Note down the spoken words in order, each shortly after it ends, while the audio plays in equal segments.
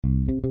Hey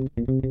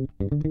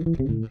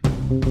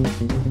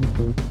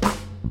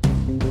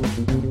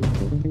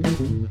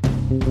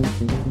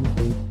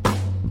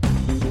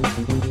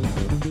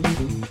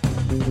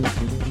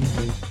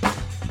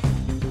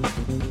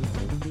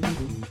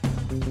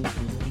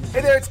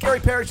there, it's Gary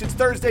Parrish. It's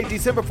Thursday,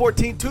 December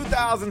 14,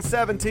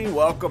 2017.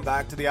 Welcome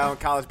back to the Island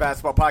College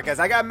Basketball Podcast.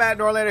 I got Matt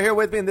and Orlando here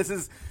with me, and this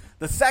is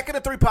the second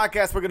of three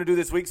podcasts we're going to do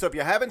this week. So if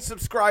you haven't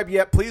subscribed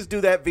yet, please do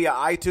that via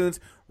iTunes.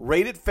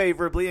 Rate it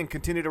favorably and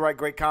continue to write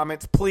great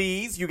comments.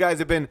 Please. You guys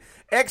have been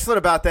excellent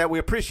about that. We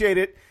appreciate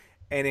it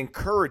and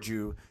encourage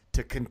you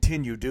to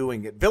continue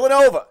doing it.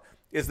 Villanova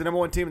is the number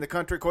one team in the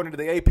country according to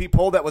the AP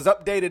poll that was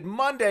updated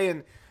Monday.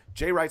 And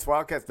Jay Wright's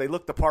Wildcats, they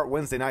looked the part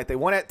Wednesday night. They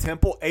won at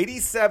Temple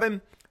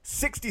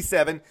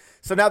 87-67.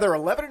 So now they're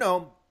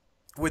 11-0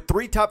 with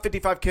three top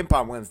 55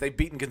 KenPom wins. They've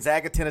beaten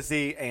Gonzaga,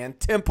 Tennessee, and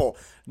Temple.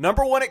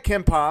 Number one at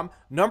KenPom,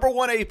 number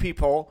one AP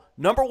poll,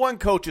 number one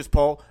coaches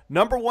poll,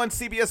 number one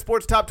CBS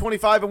Sports Top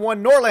 25, and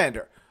one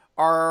Norlander.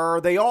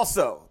 Are they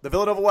also, the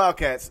Villanova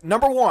Wildcats,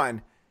 number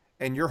one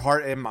in your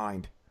heart and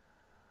mind?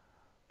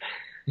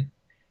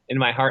 In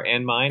my heart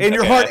and mind? In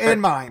your heart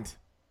and mind.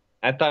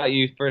 I thought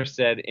you first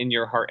said in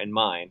your heart and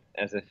mind,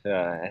 as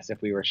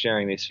if we were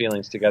sharing these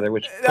feelings together,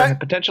 which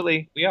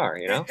potentially we are,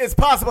 you know? It's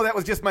possible that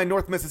was just my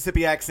North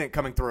Mississippi accent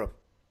coming through.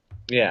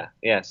 Yeah.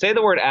 Say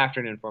the word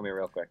afternoon for me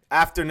real quick.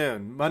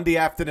 Afternoon. Monday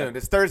afternoon.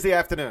 It's Thursday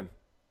afternoon.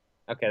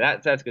 Okay,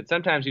 that's good.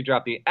 Sometimes you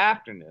drop the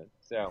afternoon,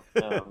 so,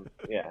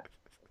 yeah.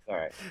 All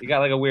right. You got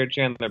like a weird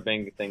Chandler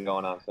Bing thing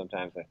going on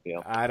sometimes, I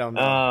feel. I don't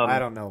know. I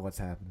don't know what's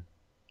happening.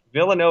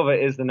 Villanova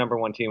is the number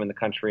one team in the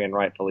country, and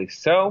rightfully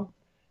so.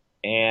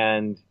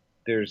 And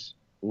there's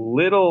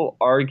little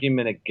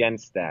argument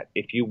against that.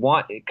 If you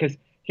want, because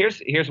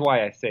here's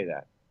why I say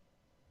that.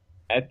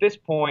 At this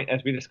point,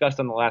 as we discussed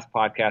on the last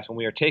podcast, when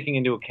we are taking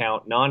into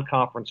account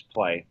non-conference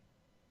play,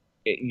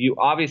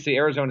 obviously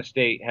Arizona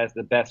State has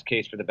the best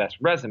case for the best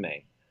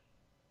resume.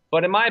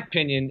 But in my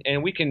opinion,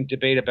 and we can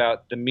debate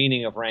about the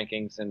meaning of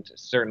rankings, and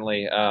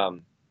certainly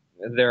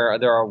there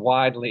are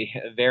widely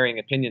varying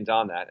opinions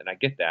on that, and I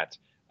get that.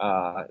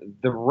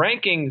 The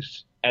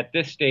rankings at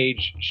this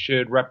stage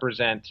should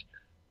represent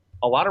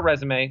a lot of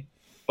resume,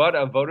 but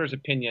a voter's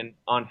opinion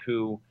on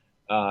who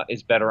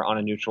is better on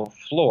a neutral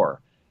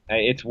floor.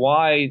 It's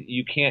why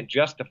you can't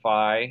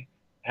justify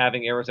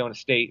having Arizona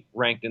State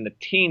ranked in the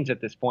teens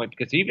at this point,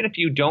 because even if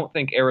you don't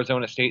think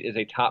Arizona State is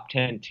a top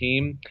 10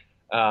 team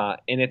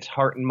in its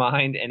heart and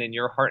mind and in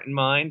your heart and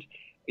mind,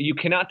 you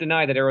cannot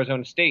deny that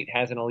Arizona State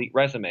has an elite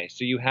resume.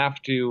 So you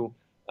have to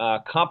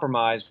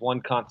compromise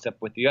one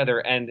concept with the other.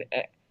 And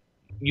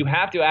you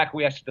have to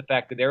acquiesce to the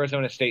fact that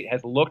Arizona State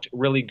has looked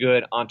really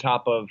good on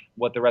top of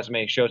what the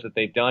resume shows that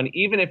they've done.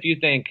 Even if you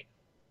think,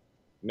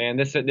 man,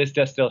 this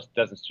just still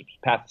doesn't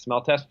pass the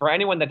smell test. For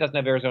anyone that doesn't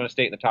have Arizona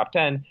State in the top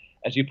 10,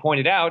 as you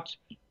pointed out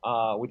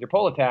with your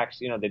poll attacks,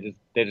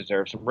 they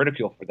deserve some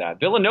ridicule for that.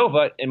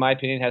 Villanova, in my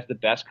opinion, has the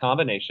best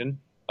combination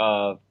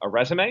of a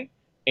resume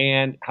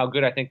and how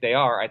good I think they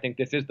are. I think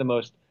this is the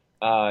most.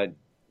 I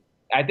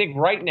think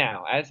right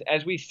now,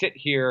 as we sit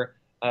here,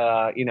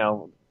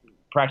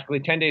 practically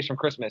 10 days from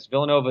Christmas,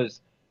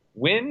 Villanova's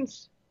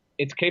wins,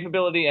 its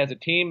capability as a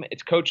team,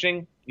 its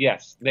coaching,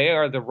 yes, they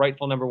are the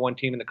rightful number one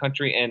team in the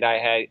country, and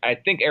I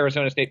think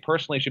Arizona State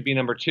personally should be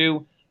number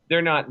two.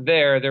 They're not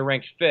there. They're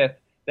ranked fifth.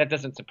 That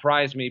doesn't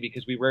surprise me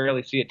because we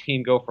rarely see a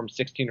team go from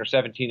 16 or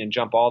 17 and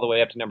jump all the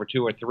way up to number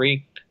two or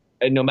three.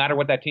 And no matter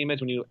what that team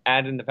is, when you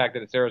add in the fact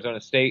that it's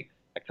Arizona State,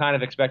 I kind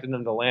of expected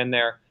them to land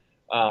there.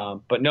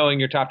 But knowing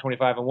you're top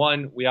 25 and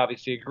one, we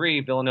obviously agree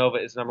Villanova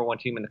is the number one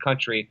team in the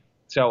country.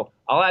 So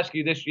I'll ask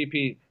you this,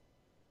 GP,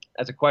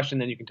 as a question,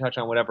 then you can touch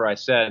on whatever I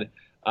said.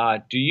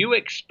 Do you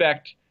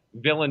expect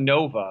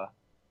Villanova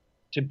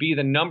to be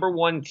the number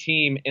one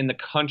team in the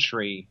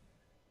country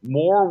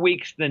more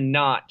weeks than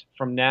not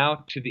from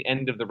now to the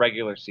end of the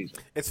regular season?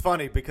 It's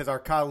funny because our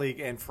colleague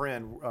and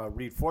friend,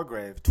 Reed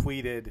Forgrave,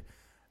 tweeted,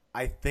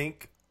 I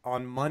think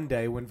on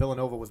Monday when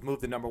Villanova was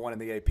moved to number one in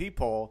the AP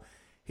poll,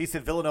 he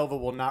said Villanova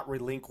will not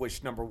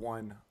relinquish number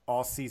one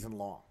all season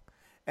long.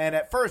 And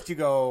at first you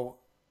go,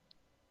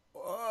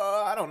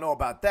 I don't know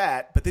about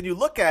that. But then you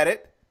look at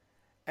it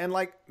and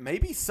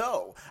maybe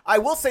so. I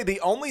will say the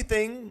only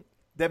thing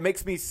that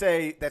makes me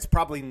say that's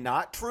probably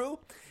not true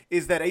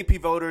is that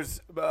AP voters,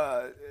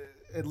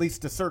 at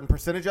least a certain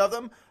percentage of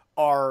them,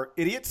 are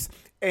idiots.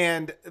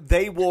 And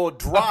they will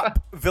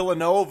drop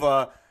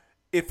Villanova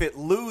if it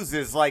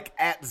loses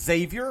at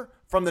Xavier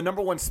from the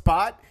number one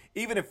spot,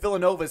 even if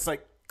Villanova is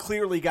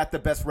clearly got the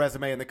best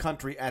resume in the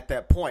country at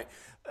that point.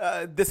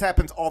 This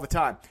happens all the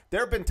time. There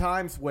have been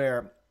times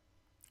where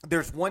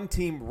there's one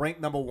team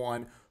ranked number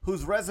one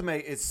whose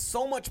resume is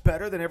so much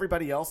better than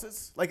everybody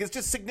else's. It's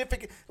just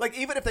significant.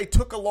 Even if they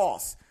took a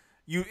loss,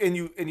 you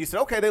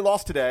said, okay, they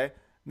lost today.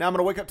 Now I'm going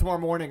to wake up tomorrow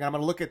morning and I'm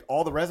going to look at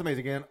all the resumes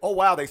again. Oh,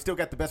 wow, they still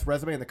got the best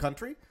resume in the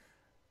country.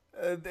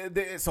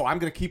 So I'm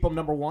going to keep them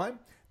number one.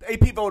 The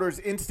AP voters'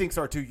 instincts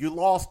are you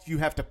lost, you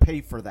have to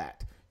pay for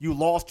that. You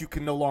lost, you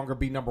can no longer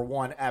be number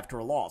one after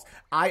a loss.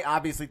 I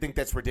obviously think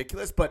that's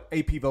ridiculous, but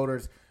AP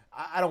voters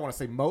I don't want to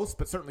say most,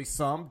 but certainly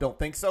some don't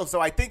think so. So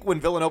I think when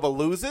Villanova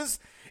loses,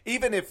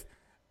 even if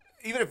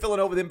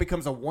Villanova then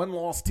becomes a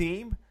one-loss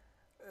team,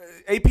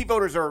 AP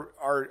voters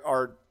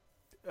are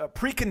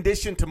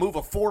preconditioned to move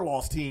a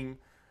four-loss team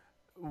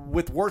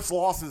with worse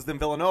losses than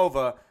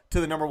Villanova to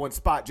the number one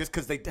spot, just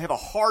because they have a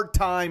hard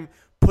time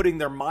putting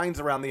their minds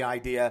around the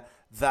idea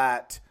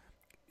that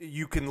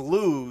you can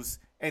lose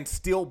and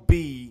still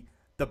be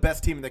the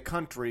best team in the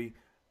country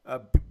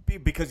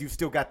because you've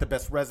still got the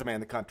best resume in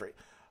the country.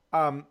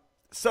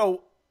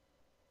 So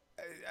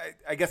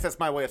I guess that's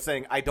my way of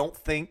saying I don't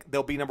think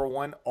they'll be number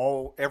one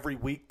every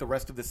week the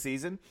rest of the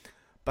season,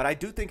 but I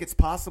do think it's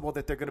possible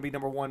that they're going to be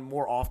number one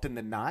more often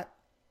than not.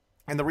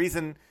 And the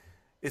reason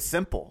is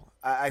simple.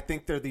 I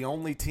think they're the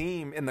only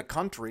team in the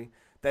country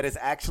that is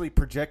actually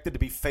projected to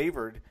be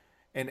favored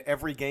in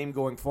every game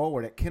going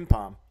forward at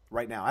KenPom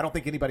right now. I don't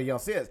think anybody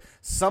else is.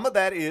 Some of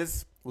that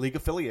is league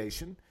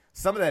affiliation.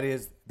 Some of that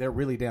is they're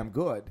really damn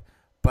good.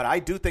 But I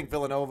do think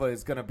Villanova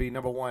is going to be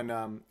number one,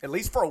 at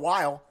least for a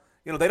while.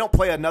 You know, they don't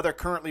play another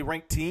currently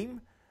ranked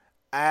team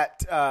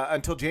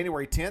until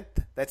January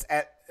 10th.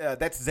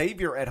 That's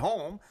Xavier at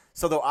home,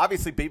 so they'll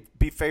obviously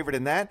be favored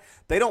in that.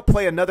 They don't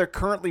play another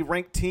currently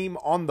ranked team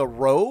on the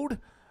road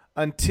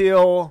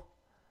until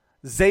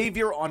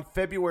Xavier on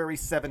February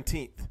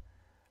 17th.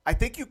 I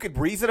think you could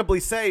reasonably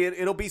say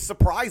it'll be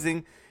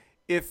surprising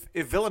if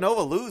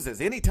Villanova loses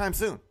anytime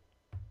soon.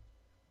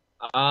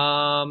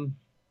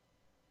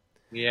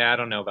 Yeah, I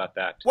don't know about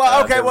that.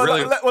 Well, okay.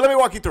 Let me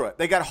walk you through it.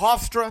 They got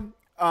Hofstra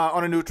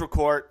on a neutral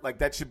court. Like,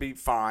 that should be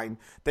fine.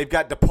 They've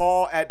got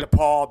DePaul at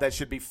DePaul. That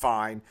should be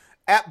fine.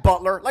 At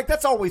Butler, like,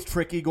 that's always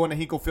tricky going to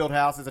Hinkle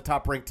Fieldhouse as a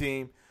top-ranked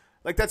team.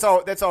 Like, that's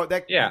all.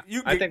 That yeah.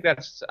 I think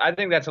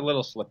that's a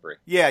little slippery.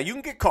 Yeah, you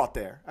can get caught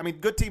there. I mean,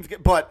 good teams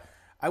get. But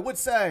I would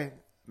say,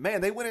 man,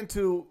 they went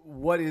into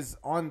what is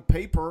on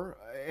paper,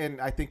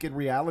 and I think in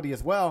reality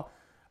as well,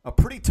 a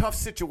pretty tough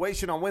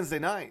situation on Wednesday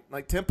night.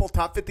 Like, Temple,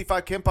 top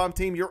 55 KenPom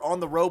team, you're on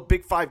the road,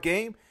 Big 5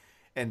 game,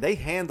 and they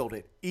handled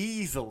it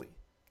easily,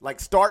 like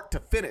start to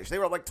finish. They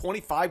were like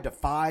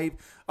 25-5,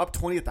 up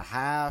 20 at the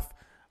half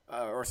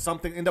or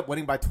something, end up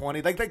winning by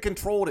 20. Like, they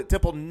controlled it.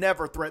 Temple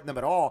never threatened them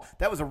at all.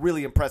 That was a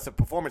really impressive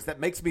performance. That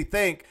makes me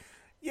think,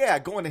 yeah,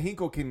 going to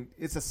Hinkle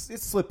it's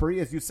slippery,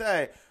 as you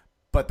say,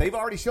 but they've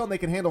already shown they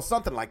can handle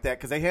something like that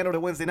because they handled it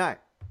Wednesday night.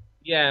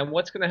 Yeah, and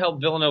what's going to help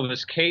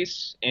Villanova's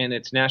case and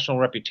its national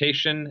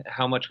reputation,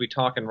 how much we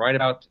talk and write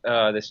about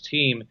this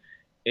team,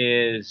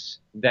 is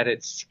that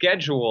its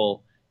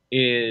schedule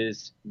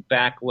is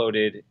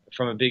backloaded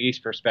from a Big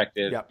East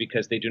perspective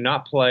because they do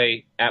not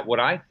play at what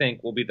I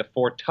think will be the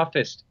four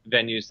toughest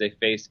venues they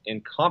face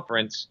in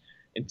conference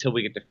until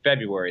we get to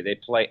February. They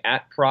play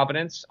at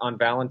Providence on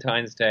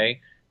Valentine's Day.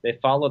 They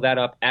follow that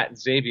up at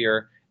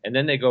Xavier, and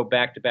then they go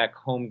back-to-back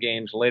home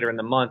games later in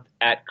the month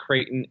at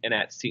Creighton and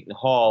at Seton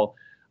Hall.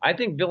 I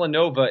think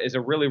Villanova is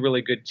a really,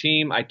 really good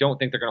team. I don't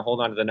think they're going to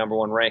hold on to the number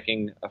one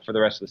ranking for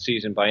the rest of the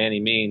season by any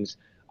means.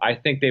 I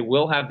think they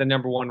will have the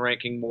number one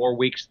ranking more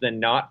weeks than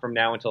not from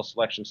now until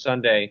Selection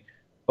Sunday.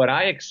 But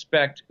I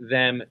expect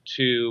them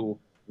to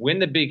win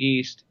the Big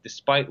East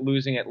despite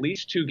losing at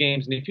least 2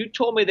 games. And if you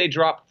told me they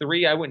dropped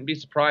 3, I wouldn't be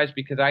surprised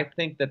because I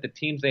think that the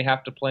teams they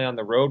have to play on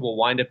the road will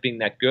wind up being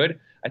that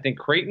good. I think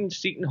Creighton,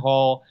 Seton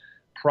Hall,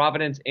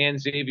 Providence,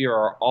 and Xavier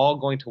are all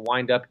going to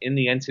wind up in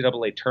the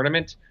NCAA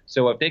tournament.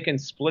 So if they can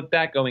split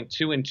that going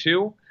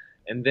 2-2,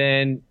 and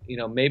then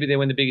maybe they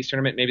win the Big East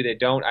tournament, maybe they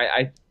don't.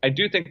 I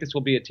do think this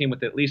will be a team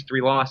with at least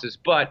 3 losses.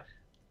 But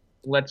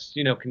let's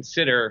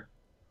consider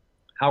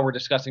how we're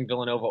discussing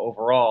Villanova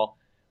overall,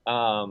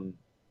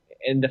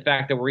 and the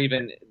fact that we're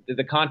even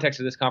the context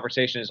of this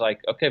conversation is like,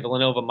 okay,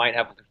 Villanova might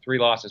have 3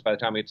 losses by the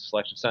time we get to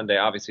Selection Sunday.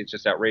 Obviously, it's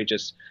just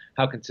outrageous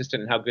how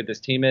consistent and how good this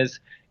team is,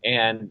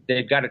 and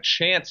they've got a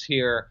chance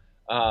here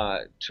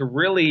to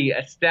really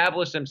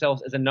establish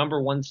themselves as a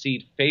number 1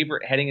 seed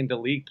favorite heading into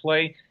league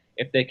play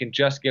if they can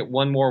just get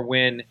one more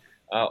win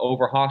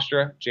over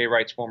Hofstra, Jay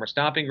Wright's former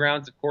stomping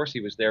grounds. Of course, he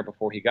was there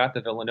before he got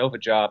the Villanova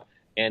job,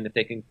 and if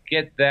they can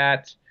get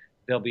that,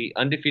 they'll be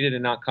undefeated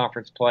in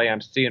non-conference play.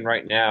 I'm seeing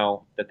right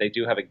now that they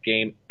do have a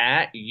game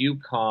at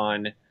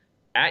UConn,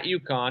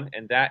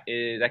 and that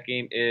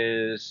game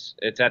is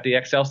at the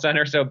XL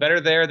Center, so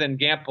better there than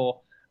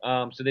Gamble.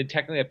 So they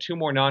technically have 2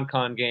 more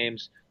non-con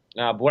games.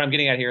 But what I'm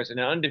getting at here is an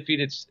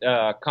undefeated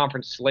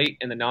conference slate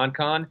in the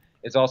non-con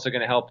is also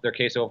going to help their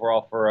case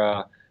overall for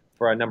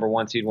a number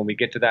 1 seed when we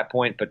get to that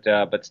point.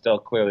 But still,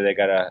 clearly they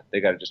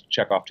gotta just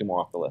check off 2 more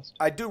off the list.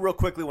 I do real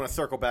quickly want to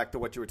circle back to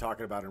what you were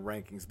talking about in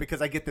rankings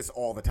because I get this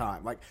all the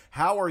time. Like,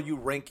 how are you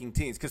ranking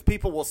teams? Because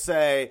people will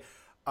say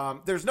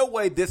there's no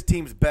way this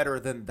team's better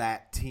than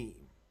that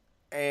team,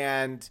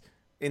 and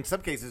in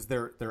some cases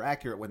they're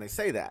accurate when they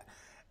say that,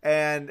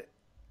 and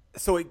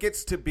so it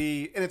gets to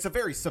be, and it's a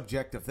very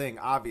subjective thing,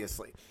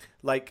 obviously.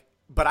 Like,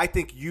 but I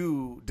think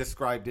you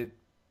described it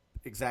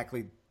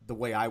exactly the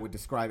way I would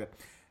describe it.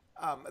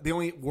 The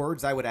only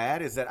words I would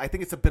add is that I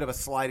think it's a bit of a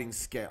sliding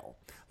scale.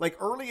 Like,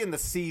 early in the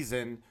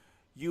season,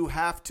 you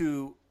have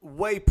to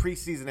weigh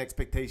preseason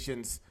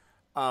expectations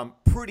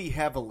pretty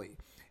heavily.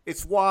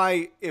 It's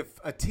why if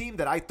a team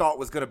that I thought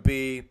was going to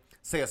be,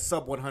 say, a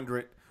sub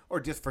 100, or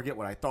just forget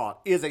what I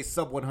thought, is a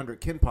sub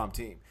 100 KenPom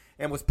team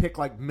and was picked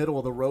like middle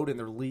of the road in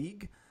their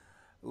league,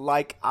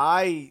 like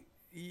they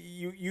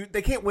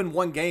can't win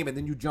one game and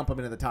then you jump them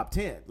into the top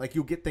 10. Like,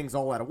 you'll get things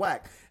all out of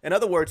whack. In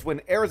other words,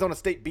 when Arizona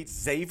State beats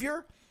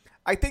Xavier,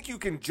 I think you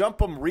can jump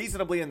them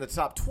reasonably in the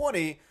top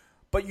 20,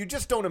 but you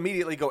just don't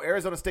immediately go,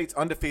 Arizona State's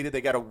undefeated.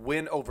 They got to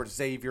win over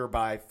Xavier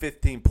by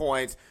 15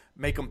 points,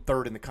 make them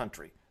third in the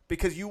country.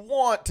 Because you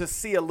want to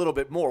see a little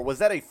bit more. Was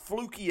that a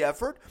fluky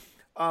effort?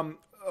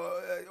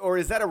 Or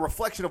is that a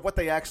reflection of what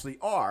they actually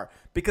are?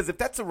 Because if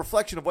that's a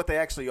reflection of what they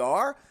actually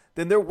are,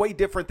 then they're way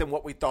different than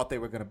what we thought they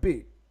were going to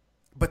be.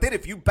 But then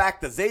if you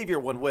back the Xavier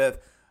one with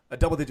a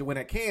double-digit win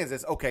at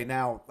Kansas, okay,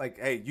 now, like,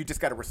 hey, you just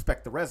got to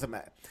respect the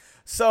resume.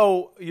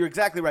 So you're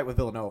exactly right with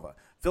Villanova.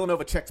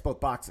 Villanova checks both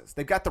boxes.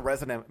 They've got the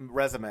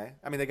resume.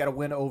 I mean, they got a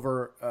win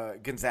over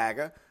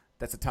Gonzaga.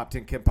 That's a top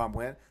 10 KenPom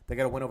win. They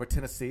got a win over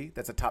Tennessee.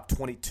 That's a top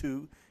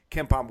 22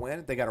 KenPom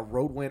win. They got a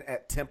road win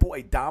at Temple,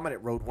 a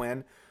dominant road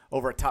win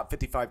over a top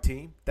 55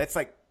 team. That's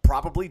like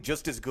probably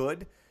just as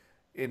good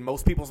in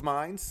most people's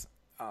minds.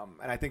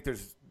 And I think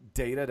there's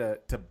data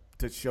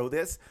to show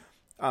this.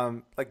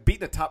 Like,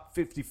 beating a top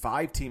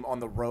 55 team on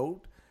the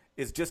road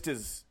is just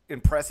as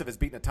impressive as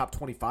beating a top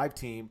 25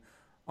 team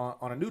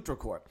on a neutral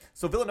court.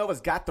 So Villanova's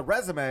got the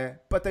resume,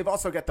 but they've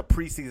also got the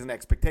preseason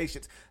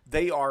expectations.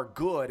 They are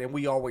good, and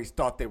we always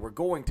thought they were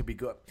going to be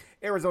good.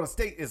 Arizona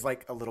State is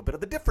like a little bit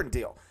of the different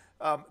deal.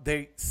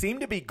 They seem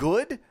to be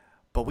good,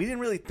 but we didn't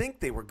really think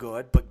they were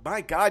good. But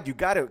my God, you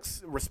got to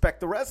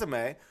respect the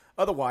resume.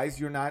 Otherwise,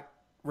 you're not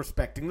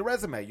respecting the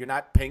resume. You're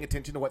not paying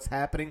attention to what's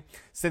happening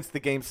since the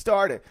game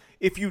started.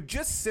 If you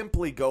just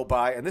simply go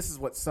by, and this is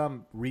what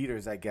some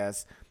readers, I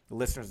guess, the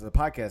listeners of the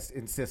podcast,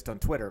 insist on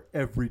Twitter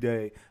every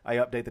day. I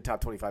update the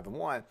top 25 and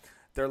 1.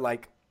 They're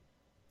like,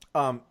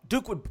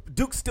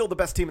 Duke's still the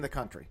best team in the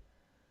country.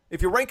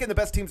 If you're ranking the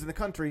best teams in the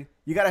country,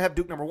 you got to have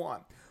Duke number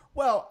 1.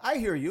 Well, I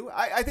hear you.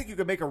 I think you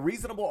could make a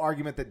reasonable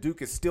argument that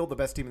Duke is still the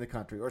best team in the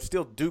country, or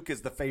still Duke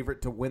is the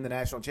favorite to win the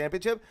national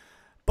championship.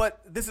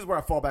 But this is where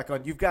I fall back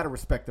on. You've got to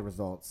respect the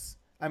results.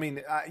 I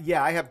mean,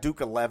 yeah, I have Duke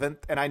 11th,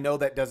 and I know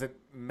that doesn't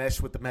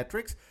mesh with the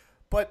metrics.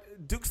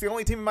 But Duke's the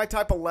only team in my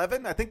top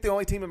 11, I think the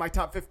only team in my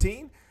top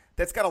 15,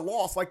 that's got a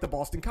loss like the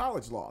Boston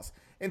College loss.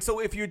 And so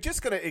if you're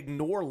just going to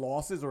ignore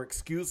losses or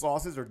excuse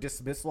losses or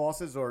dismiss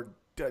losses or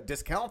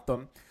discount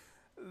them,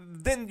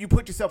 then you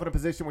put yourself in a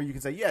position where you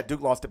can say, yeah,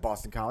 Duke lost at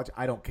Boston College.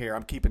 I don't care.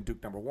 I'm keeping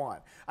Duke number 1.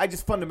 I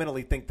just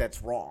fundamentally think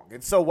that's wrong.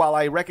 And so while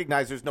I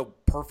recognize there's no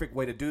perfect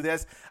way to do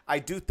this, I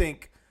do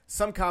think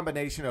some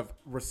combination of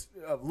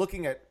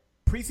looking at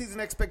preseason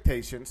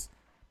expectations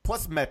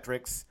plus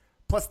metrics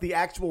plus the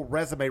actual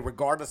resume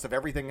regardless of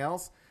everything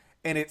else,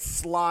 and it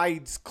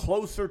slides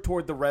closer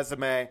toward the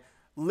resume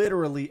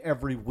literally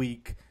every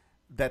week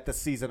that the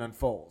season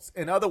unfolds.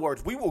 In other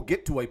words, we will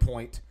get to a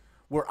point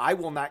where I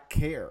will not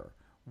care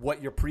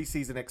what your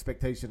preseason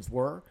expectations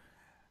were.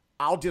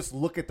 I'll just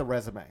look at the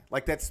resume.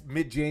 Like, that's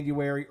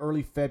mid-January,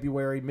 early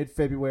February,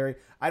 mid-February.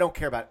 I don't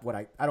care about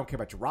I don't care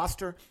about your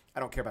roster. I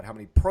don't care about how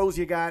many pros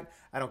you got.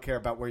 I don't care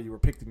about where you were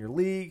picked in your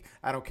league.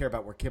 I don't care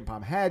about where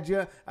KenPom had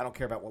you. I don't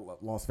care about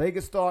what Las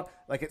Vegas thought.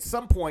 Like, at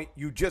some point,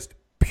 you just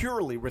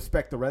purely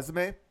respect the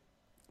resume.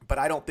 But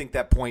I don't think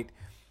that point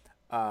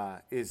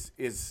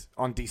is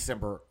on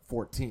December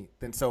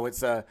 14th. And so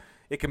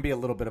it can be a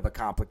little bit of a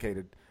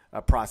complicated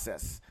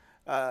process.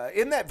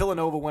 In that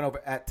Villanova went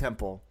over at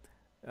Temple,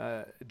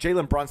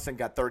 Jalen Brunson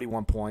got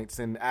 31 points,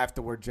 and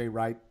afterward Jay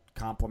Wright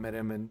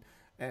complimented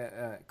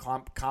him,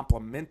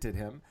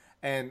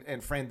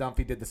 and Fran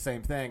Dunphy did the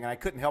same thing. And I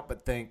couldn't help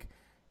but think,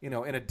 in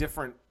a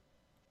different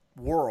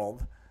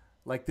world,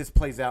 like, this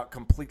plays out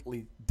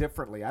completely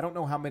differently. I don't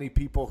know how many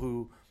people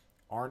who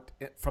aren't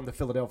from the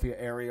Philadelphia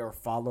area or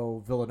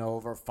follow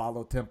Villanova or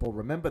follow Temple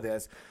remember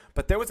this,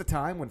 but there was a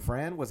time when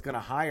Fran was going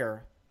to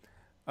hire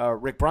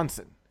Rick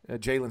Brunson,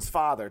 Jalen's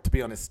father, to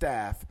be on his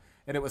staff,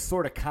 and it was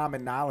sort of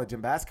common knowledge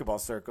in basketball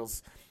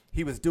circles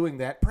he was doing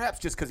that, perhaps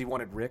just because he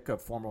wanted Rick, a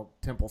former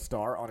Temple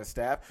star, on his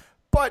staff.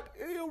 But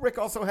Rick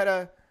also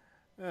had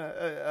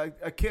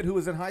a kid who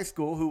was in high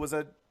school who was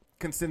a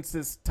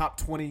consensus top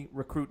 20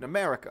 recruit in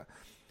America.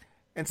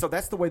 And so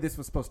that's the way this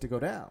was supposed to go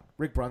down.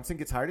 Rick Brunson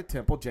gets hired at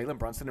Temple. Jalen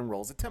Brunson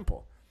enrolls at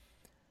Temple.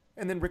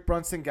 And then Rick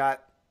Brunson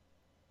got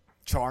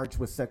charged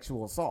with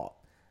sexual assault.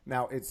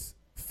 Now, it's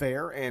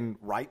fair and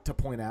right to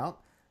point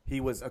out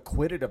he was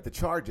acquitted of the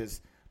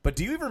charges. But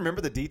do you even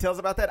remember the details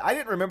about that? I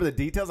didn't remember the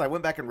details. I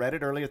went back and read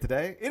it earlier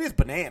today. It is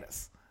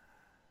bananas.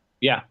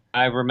 Yeah,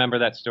 I remember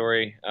that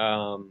story.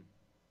 And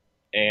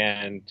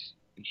I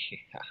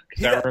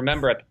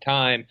remember at the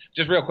time,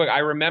 just real quick, I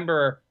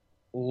remember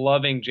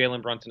loving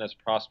Jalen Brunson as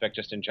a prospect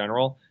just in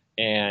general.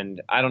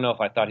 And I don't know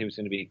if I thought he was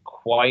going to be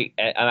quite –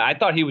 I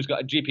thought he was –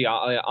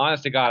 GP,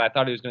 honest to God, I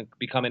thought he was going to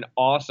become an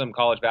awesome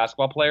college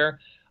basketball player.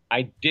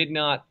 I did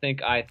not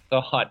think I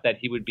thought that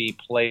he would be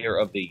player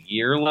of the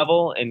year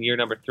level in year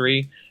number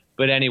 3.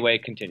 But anyway,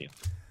 continue.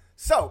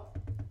 So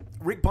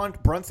Rick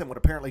Brunson would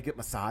apparently get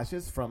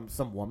massages from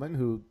some woman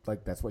who,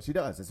 like, that's what she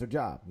does. It's her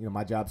job. You know,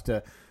 my job's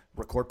to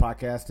record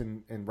podcasts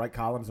and write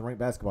columns and rank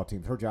basketball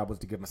teams. Her job was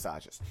to give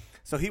massages.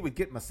 So he would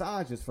get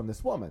massages from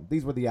this woman.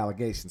 These were the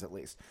allegations, at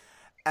least.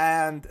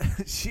 And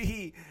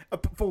she,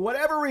 for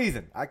whatever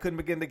reason, I couldn't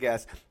begin to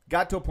guess,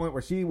 got to a point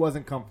where she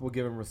wasn't comfortable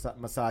giving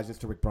massages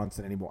to Rick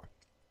Brunson anymore.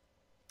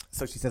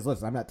 So she says,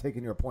 listen, I'm not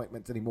taking your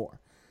appointments anymore.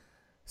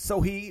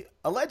 So he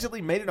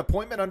allegedly made an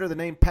appointment under the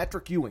name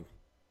Patrick Ewing.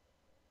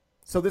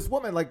 So this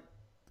woman, like,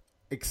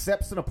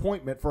 accepts an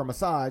appointment for a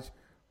massage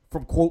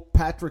from, quote,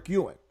 Patrick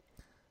Ewing.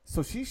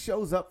 So she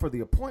shows up for the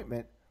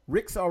appointment.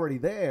 Rick's already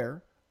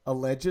there,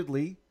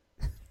 allegedly,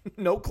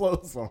 no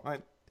clothes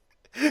on.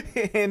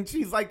 And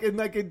she's like, and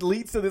like it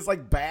leads to this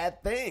like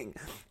bad thing.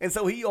 And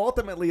so he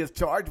ultimately is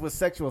charged with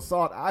sexual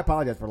assault. I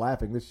apologize for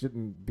laughing. This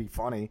shouldn't be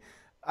funny.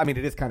 I mean,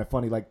 it is kind of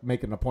funny, like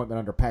making an appointment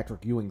under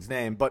Patrick Ewing's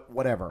name, but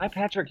whatever. Hi,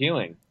 Patrick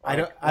Ewing. I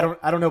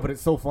don't know, but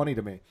it's so funny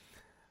to me.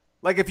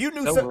 Like if you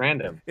knew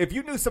random. If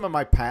you knew some of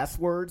my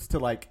passwords to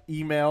like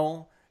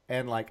email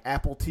and like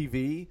Apple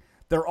TV,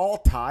 they're all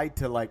tied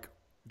to like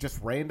just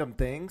random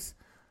things.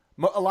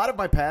 A lot of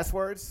my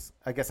passwords,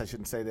 I guess I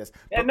shouldn't say this.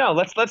 Yeah, no,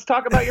 let's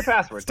talk about your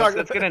passwords.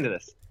 Let's get into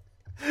this.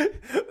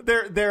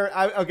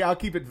 Okay, I'll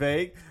keep it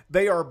vague.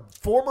 They are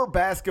former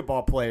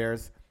basketball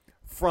players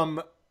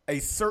from a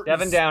certain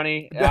Devin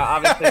Downey,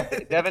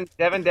 obviously.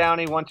 Devin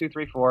Downey, 1, 2,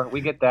 3, 4.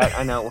 We get that.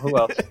 I know. Who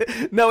else?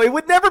 No, it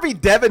would never be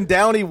Devin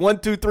Downey 1,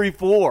 2, 3,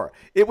 4.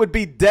 It would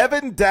be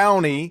Devin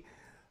Downey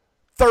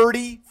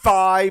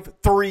 35,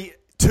 3,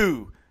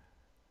 2.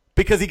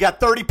 Because he got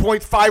 30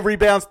 points, 5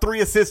 rebounds, 3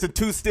 assists, and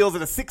 2 steals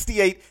in a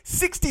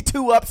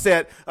 68-62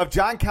 upset of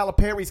John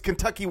Calipari's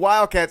Kentucky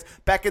Wildcats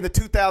back in the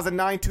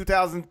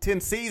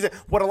 2009-2010 season.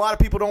 What a lot of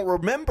people don't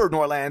remember,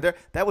 Norlander,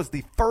 that was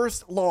the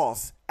first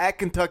loss at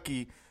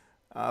Kentucky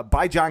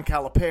by John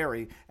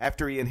Calipari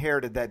after he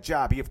inherited that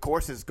job. He, of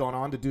course, has gone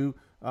on to do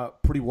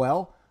pretty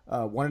well.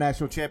 Won a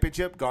national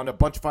championship, gone to a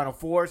bunch of Final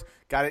Fours,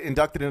 got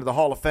inducted into the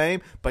Hall of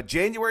Fame. But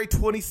January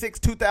 26,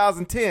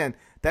 2010,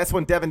 that's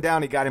when Devin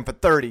Downey got in for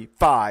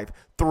 35,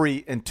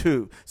 3, and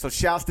 2. So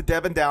shouts to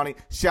Devin Downey,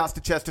 shouts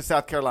to Chester,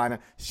 South Carolina,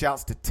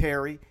 shouts to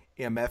Terry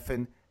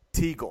MFN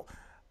Teagle.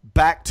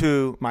 Back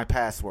to my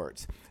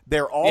passwords.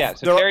 They're all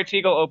Terry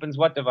Teagle opens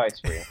what device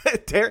for you?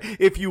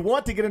 If you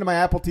want to get into my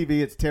Apple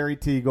TV, it's Terry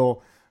Teagle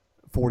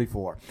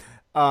 44.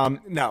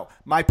 No,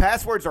 my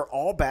passwords are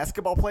all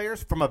basketball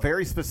players from a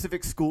very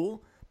specific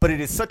school, but it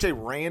is such a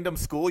random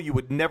school. You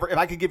would never, if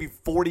I could give you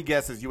 40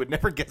 guesses, you would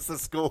never guess the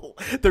school.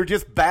 They're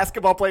just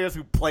basketball players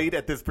who played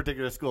at this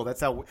particular school. That's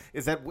how,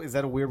 is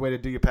that a weird way to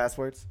do your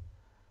passwords?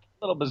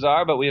 A little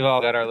bizarre, but we've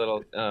all got our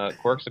little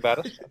quirks about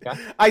us.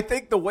 Okay. I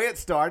think the way it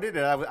started,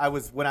 and I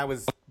was when I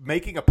was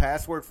making a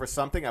password for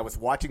something, I was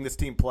watching this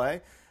team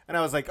play, and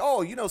I was like,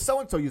 oh, you know,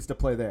 so-and-so used to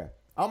play there.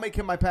 I'll make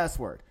him my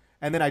password.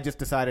 And then I just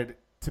decided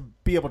to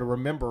be able to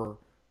remember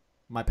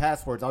my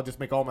passwords, I'll just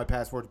make all my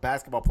passwords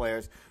basketball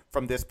players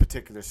from this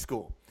particular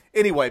school.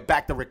 Anyway,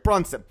 back to Rick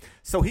Brunson.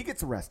 So he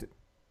gets arrested,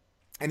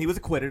 and he was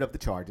acquitted of the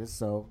charges,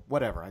 so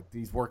whatever.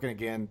 He's working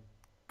again.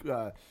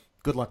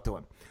 Good luck to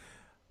him.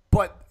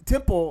 But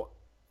Temple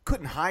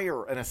couldn't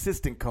hire an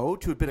assistant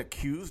coach who had been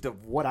accused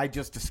of what I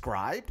just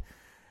described,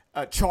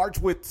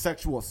 charged with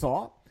sexual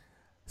assault.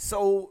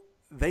 So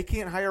they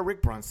can't hire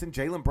Rick Brunson.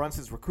 Jalen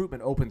Brunson's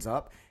recruitment opens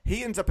up.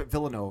 He ends up at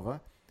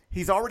Villanova.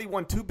 He's already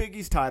won 2 Big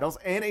East titles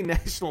and a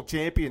national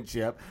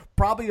championship,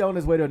 probably on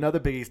his way to another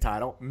Big East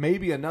title,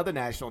 maybe another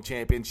national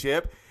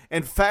championship.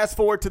 And fast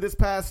forward to this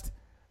past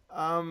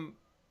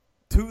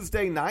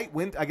Tuesday night,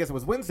 I guess it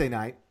was Wednesday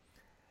night,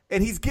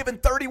 and he's given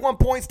 31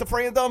 points to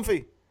Fran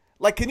Dunphy.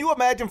 Like, can you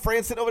imagine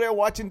Fran sitting over there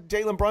watching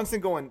Jalen Brunson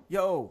going,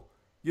 yo,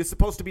 you're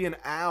supposed to be an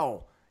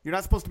owl. You're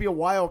not supposed to be a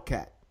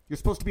wildcat. You're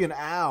supposed to be an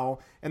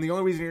owl, and the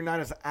only reason you're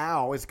not an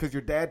owl is because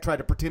your dad tried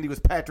to pretend he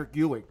was Patrick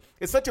Ewing.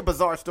 It's such a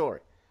bizarre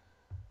story.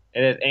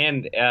 It is,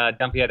 and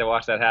Dumpy had to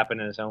watch that happen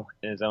in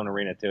his own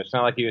arena too. It's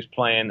not like he was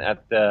playing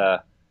at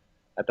the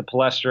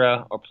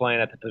Palestra or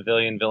playing at the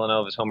Pavilion,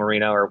 Villanova's home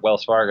arena, or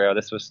Wells Fargo.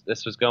 This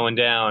was going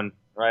down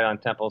right on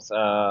Temple's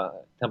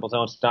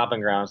own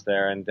stomping grounds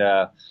there, and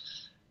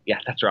yeah,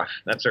 that's rough.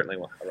 That's certainly a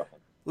rough one.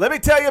 Let me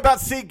tell you about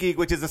SeatGeek,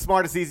 which is the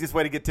smartest, easiest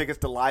way to get tickets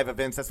to live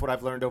events. That's what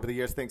I've learned over the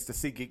years, thanks to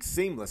SeatGeek's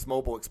seamless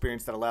mobile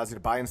experience that allows you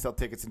to buy and sell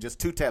tickets in just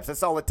 2 taps.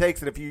 That's all it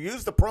takes. And if you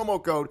use the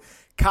promo code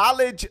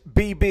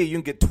CollegeBB, you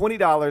can get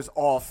 $20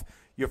 off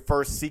your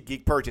first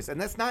SeatGeek purchase.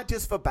 And that's not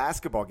just for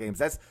basketball games.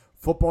 That's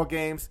football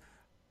games,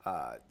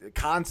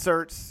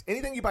 concerts,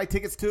 anything you buy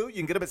tickets to, you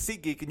can get them at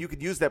SeatGeek, and you can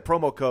use that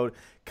promo code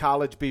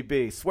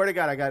CollegeBB. Swear to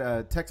God, I got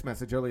a text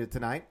message earlier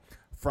tonight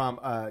from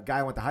a guy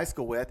I went to high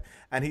school with,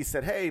 and he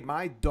said, hey,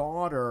 my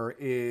daughter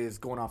is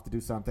going off to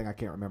do something. I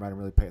can't remember. I didn't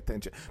really pay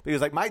attention. But he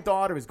was like, my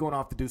daughter is going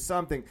off to do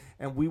something,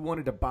 and we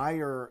wanted to buy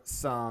her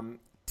some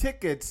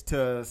tickets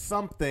to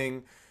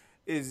something.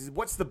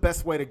 What's the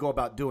best way to go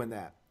about doing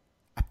that?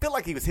 I feel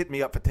like he was hitting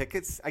me up for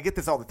tickets. I get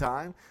this all the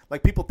time.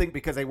 Like, people think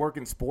because I work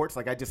in sports,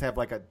 like I just have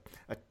like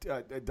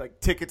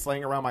like tickets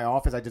laying around my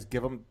office. I just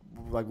give them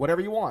like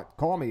whatever you want.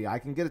 Call me. I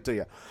can get it to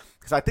you.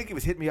 Because I think he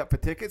was hitting me up for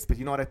tickets. But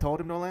you know what I told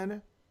him,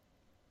 Norlander?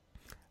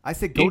 I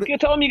said, You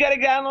told him you got to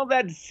download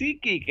that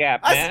SeatGeek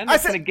app, man.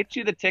 It's going to get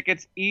you the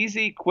tickets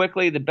easy,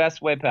 quickly, the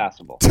best way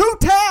possible. Two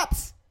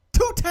taps,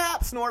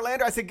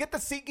 Norlander. I said, get the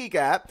SeatGeek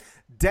app,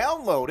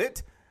 download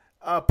it,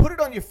 put it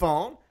on your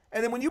phone,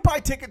 and then when you buy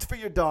tickets for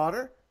your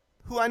daughter,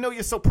 who I know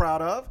you're so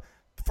proud of,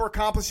 for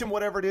accomplishing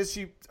whatever it is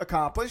she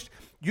accomplished,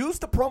 use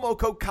the promo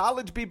code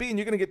CollegeBB, and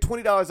you're going to get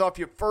 $20 off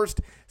your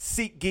first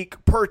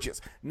SeatGeek purchase.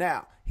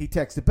 Now, he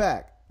texted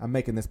back. I'm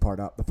making this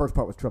part up. The first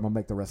part was true. I'm going to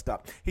make the rest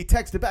up. He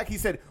texted back. He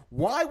said,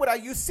 why would I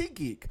use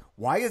SeatGeek?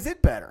 Why is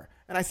it better?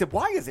 And I said,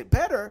 why is it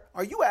better?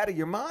 Are you out of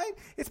your mind?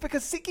 It's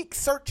because SeatGeek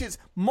searches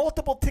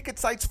multiple ticket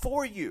sites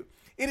for you.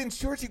 It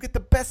ensures you get the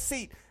best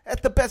seat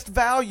at the best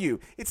value.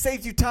 It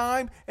saves you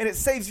time, and it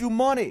saves you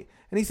money.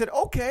 And he said,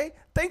 okay,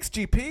 thanks,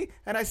 GP.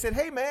 And I said,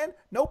 hey, man,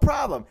 no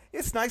problem.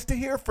 It's nice to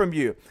hear from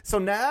you. So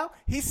now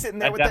he's sitting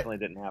there that with definitely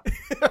didn't happen.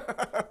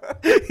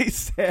 He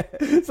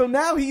said, so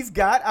now he's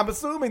got, I'm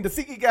assuming, the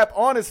SeatGeek app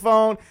on his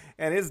phone,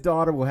 and his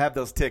daughter will have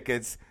those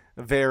tickets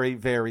very,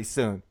 very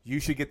soon. You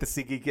should get the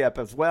SeatGeek app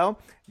as well.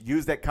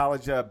 Use that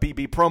College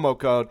BB promo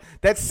code.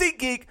 That's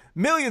SeatGeek,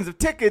 millions of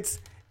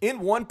tickets in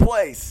one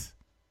place.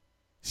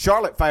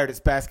 Charlotte fired its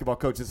basketball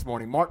coach this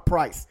morning, Mark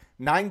Price.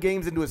 9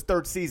 games into his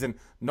third season,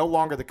 no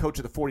longer the coach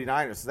of the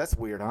 49ers. So that's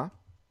weird, huh?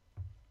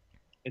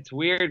 It's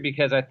weird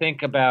because I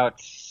think about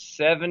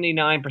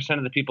 79%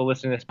 of the people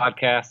listening to this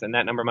podcast, and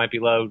that number might be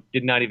low,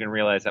 did not even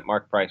realize that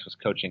Mark Price was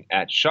coaching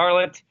at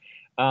Charlotte.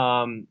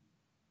 GP,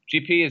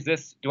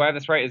 do I have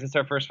this right? Is this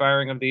our first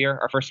firing of the year?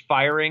 Our first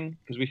firing?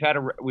 Because we've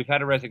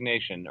had a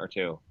resignation or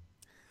two.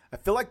 I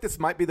feel like this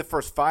might be the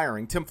first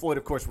firing. Tim Floyd,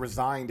 of course,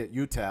 resigned at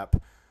UTEP.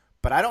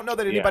 But I don't know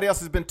that anybody else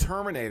has been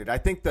terminated. I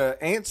think the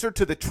answer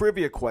to the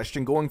trivia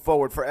question going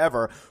forward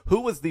forever,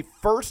 who was the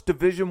first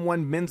Division I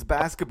men's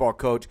basketball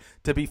coach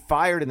to be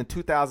fired in the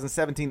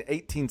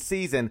 2017-18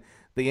 season,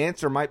 the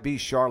answer might be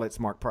Charlotte's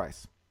Mark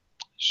Price.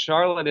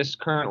 Charlotte is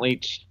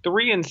currently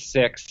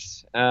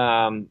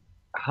 3-6.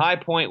 High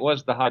Point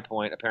was the high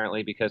point,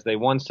 apparently, because they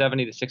won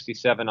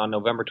 70-67 on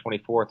November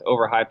 24th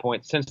over High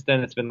Point. Since then,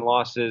 it's been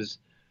losses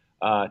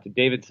to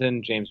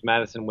Davidson, James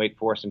Madison, Wake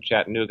Forest, and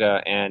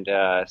Chattanooga, and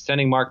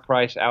sending Mark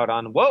Price out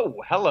on, a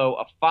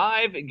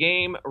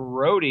 5-game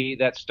roadie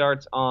that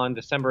starts on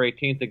December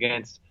 18th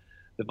against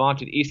the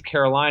vaunted East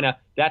Carolina.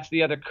 That's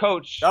the other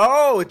coach.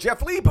 Oh,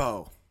 Jeff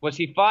Lebo. Was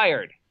he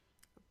fired?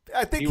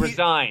 I think he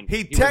resigned.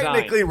 He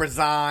technically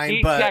resigned.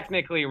 He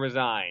technically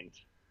resigned.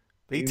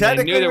 He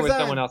technically knew there resigned. was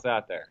someone else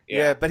out there.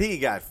 Yeah, but he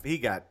got.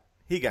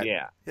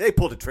 Yeah. They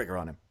pulled the trigger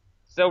on him.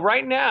 So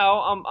right now,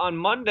 on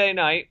Monday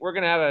night, we're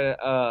going to have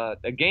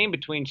a game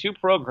between two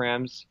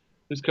programs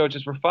whose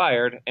coaches were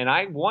fired. And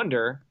I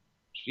wonder,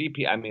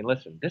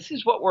 listen, this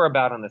is what we're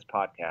about on this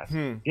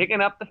podcast. Digging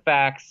up the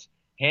facts,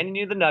 handing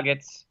you the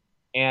nuggets.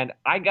 And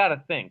I got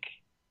to think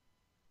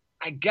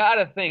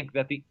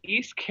that the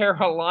East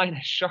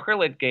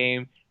Carolina-Charlotte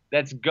game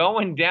that's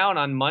going down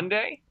on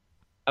Monday,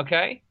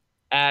 okay,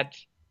 at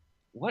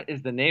what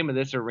is the name of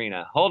this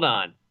arena? Hold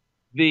on.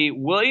 The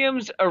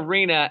Williams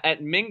Arena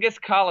at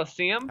Mingus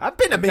Coliseum. I've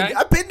been to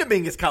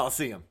Mingus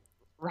Coliseum.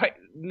 Right.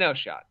 No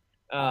shot.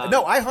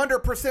 No, I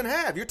 100%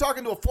 have. You're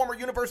talking to a former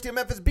University of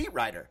Memphis beat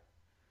writer.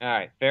 All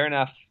right. Fair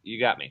enough. You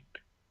got me.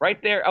 Right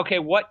there. Okay.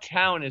 What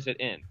town is it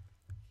in?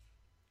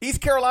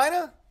 East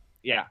Carolina?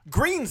 Yeah.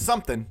 Green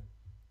something.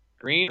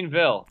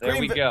 Greenville. There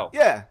we go.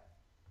 Yeah.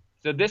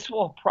 So this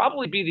will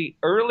probably be the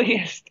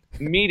earliest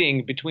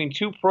meeting between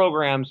two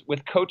programs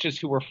with coaches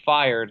who were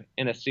fired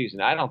in a season.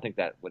 I don't think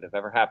that would have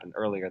ever happened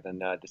earlier than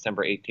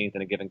December 18th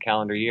in a given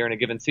calendar year in a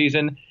given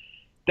season.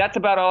 That's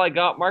about all I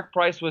got. Mark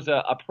Price was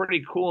a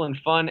pretty cool and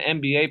fun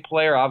NBA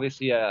player,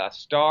 obviously a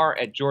star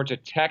at Georgia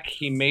Tech.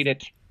 He made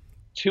it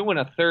 2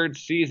 1/3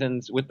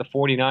 seasons with the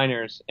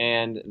 49ers,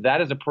 and that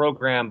is a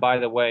program, by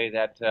the way,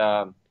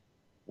 that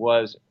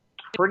was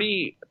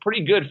pretty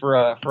good for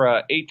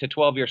a 8 to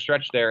 12 year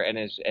stretch there, and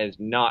has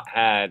not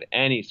had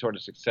any sort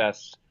of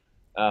success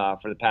for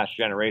the past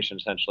generation.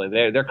 Essentially,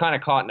 they're kind of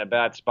caught in a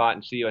bad spot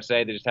in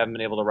CUSA. They just haven't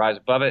been able to rise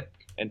above it.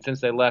 And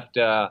since they left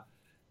the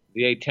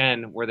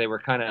A10, where they were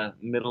kind of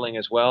middling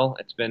as well,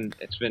 it's been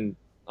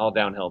all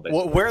downhill. Basically.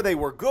 Well, where they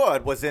were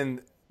good was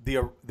in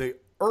the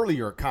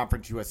earlier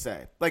Conference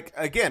USA. Like,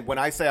 again, when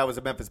I say I was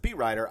a Memphis beat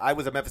writer, I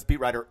was a Memphis beat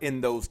writer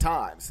in those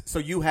times. So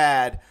you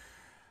had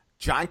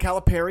John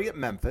Calipari at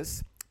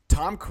Memphis,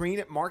 Tom Crean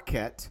at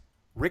Marquette,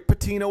 Rick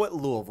Pitino at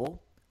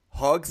Louisville,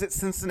 Huggs at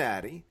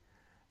Cincinnati,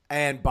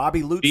 and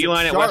Bobby Lutz at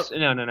Charlotte. West.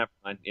 No, never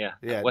mind.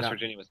 West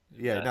Virginia was.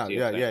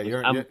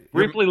 You're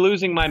briefly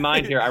losing my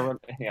mind here.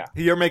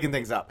 You're making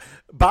things up.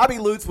 Bobby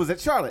Lutz was at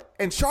Charlotte,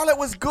 and Charlotte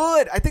was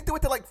good. I think they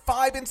went to like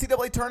 5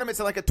 NCAA tournaments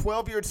in like a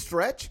 12-year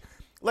stretch.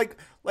 Like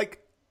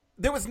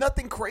there was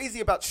nothing crazy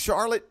about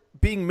Charlotte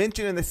being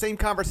mentioned in the same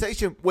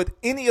conversation with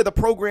any of the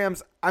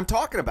programs I'm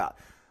talking about.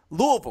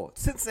 Louisville,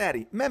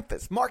 Cincinnati,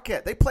 Memphis,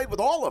 Marquette. They played with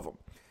all of them.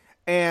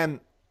 And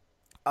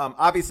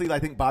obviously, I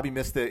think Bobby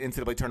missed the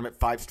NCAA tournament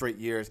 5 straight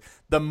years.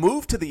 The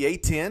move to the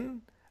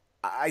A-10,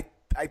 I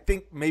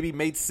think maybe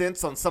made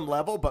sense on some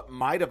level, but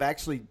might have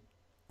actually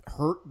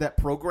hurt that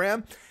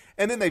program.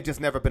 And then they've just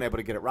never been able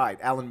to get it right.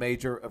 Allen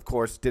Major, of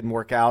course, didn't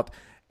work out.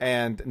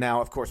 And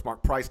now, of course,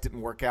 Mark Price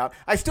didn't work out.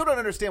 I still don't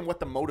understand what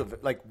the motive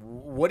 – like,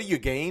 what do you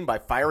gain by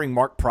firing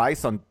Mark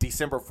Price on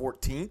December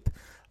 14th?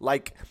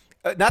 Like,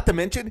 not to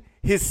mention,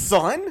 his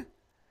son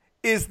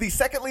is the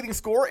second leading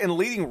scorer and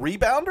leading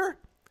rebounder?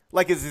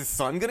 Like, is his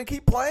son going to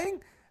keep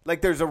playing?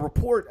 Like, there's a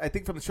report, I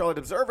think, from the Charlotte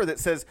Observer that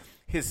says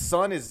his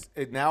son is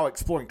now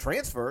exploring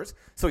transfers,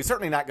 so he's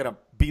certainly not going to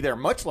be there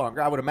much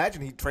longer. I would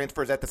imagine he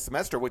transfers at the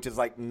semester, which is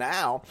like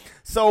now.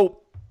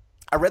 So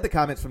I read the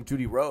comments from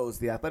Judy Rose,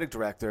 the athletic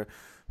director,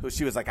 who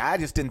she was like, I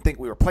just didn't think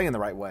we were playing the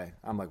right way.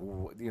 I'm like,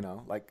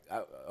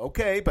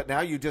 okay, but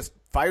now you just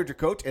fired your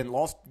coach and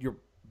lost your,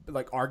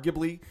 like,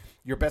 arguably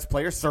your best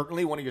player,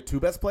 certainly one of your 2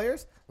 best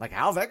players. Like,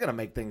 how's that going to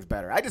make things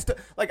better?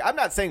 I'm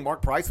not saying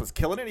Mark Price was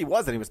killing it. He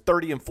wasn't. He was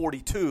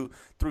 30-42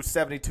 through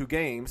 72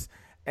 games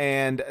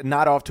and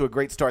not off to a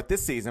great start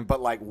this season.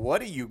 But, like, what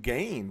do you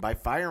gain by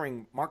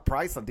firing Mark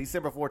Price on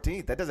December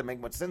 14th? That doesn't make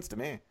much sense to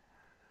me.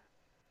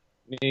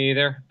 Me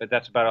either, but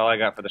that's about all I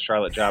got for the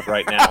Charlotte job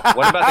right now.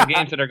 What about the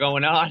games that are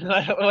going on?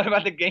 What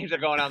about the games that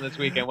are going on this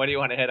weekend? What do you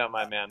want to hit on,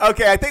 my man?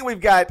 Okay, I think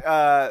we've got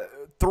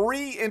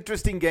 3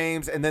 interesting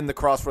games and then the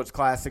Crossroads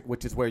Classic,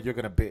 which is where you're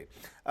going to be.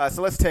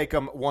 So let's take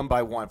them one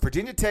by one.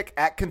 Virginia Tech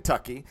at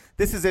Kentucky.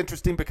 This is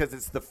interesting because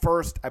it's the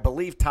first, I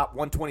believe, top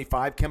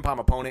 125 KenPom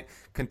opponent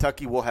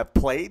Kentucky will have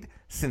played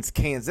since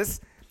Kansas.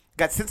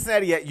 Got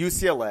Cincinnati at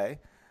UCLA.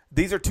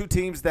 These are 2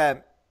 teams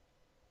that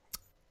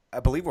I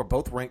believe were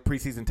both ranked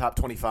preseason top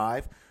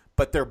 25,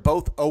 but they're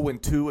both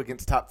 0-2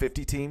 against top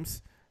 50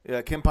 teams,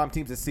 KenPom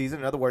teams this season.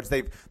 In other words,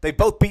 they've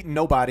both beaten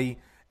nobody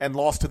and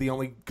lost to the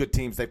only good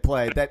teams they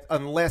played. That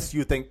unless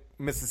you think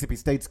Mississippi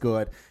State's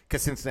good,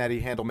 because Cincinnati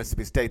handled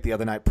Mississippi State the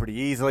other night pretty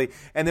easily.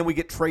 And then we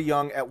get Trae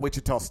Young at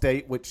Wichita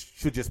State, which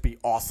should just be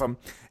awesome.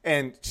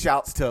 And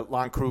shouts to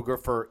Lon Kruger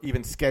for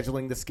even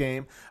scheduling this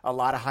game. A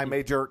lot of high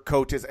major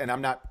coaches, and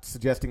I'm not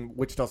suggesting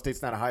Wichita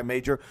State's not a high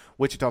major.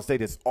 Wichita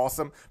State is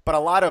awesome. But a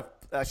lot of,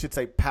 I should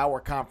say, power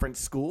conference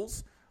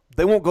schools,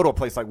 they won't go to a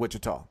place like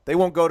Wichita. They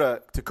won't go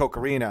to Koch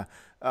Arena,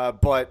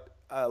 but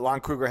Lon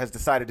Kruger has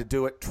decided to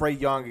do it. Trae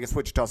Young against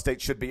Wichita State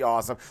should be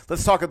awesome.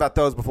 Let's talk about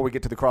those before we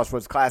get to the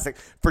Crossroads Classic.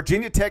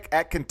 Virginia Tech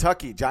at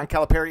Kentucky. John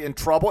Calipari in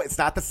trouble. It's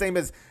not the same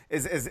as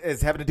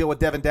having to deal with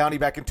Devin Downey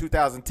back in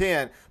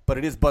 2010, but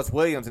it is Buzz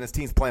Williams, and his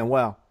team's playing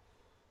well.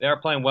 They are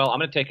playing well. I'm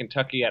going to take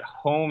Kentucky at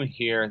home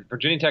here.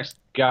 Virginia Tech's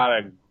got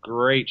a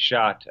great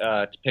shot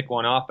to pick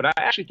one off, but I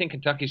actually think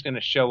Kentucky's going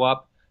to show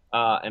up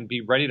and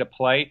be ready to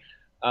play.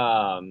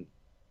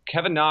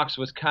 Kevin Knox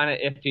was kind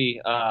of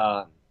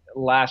iffy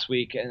last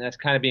week, and that's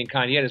kind of being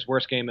kind. He had his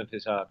worst game of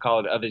his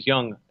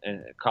young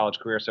college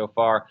career so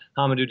far.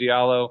 Hamidou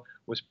Diallo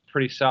was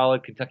pretty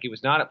solid. Kentucky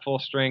was not at full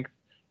strength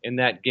in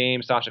that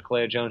game. Sasha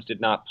Kalea-Jones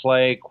did not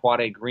play.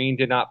 Quade Green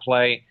did not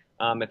play.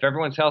 If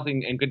everyone's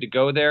healthy and good to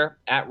go there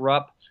at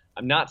Rupp,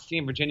 I'm not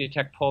seeing Virginia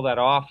Tech pull that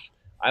off.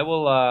 I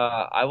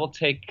will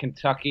take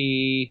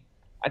Kentucky.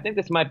 I think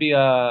this might be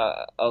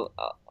a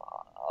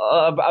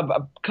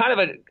kind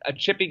of a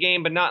chippy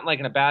game, but not like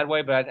in a bad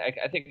way. But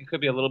I think it could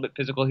be a little bit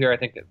physical here. I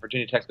think that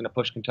Virginia Tech's going to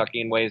push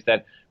Kentucky in ways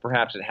that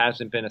perhaps it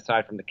hasn't been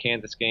aside from the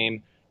Kansas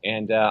game.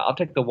 And I'll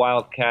take the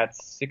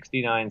Wildcats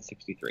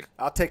 69-63.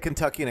 I'll take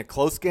Kentucky in a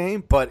close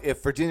game, but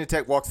if Virginia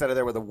Tech walks out of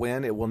there with a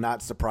win, it will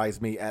not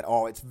surprise me at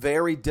all. It's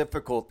very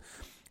difficult,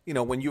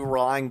 when you're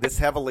relying this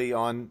heavily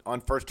on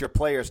first-year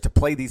players to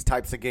play these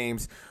types of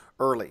games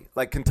early.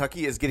 Like,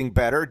 Kentucky is getting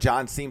better.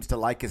 John seems to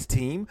like his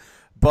team,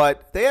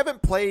 but they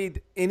haven't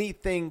played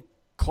anything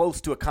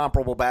close to a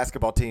comparable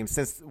basketball team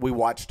since we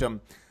watched them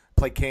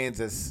play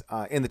Kansas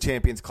in the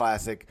Champions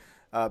Classic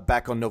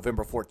back on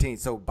November 14th.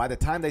 So by the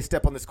time they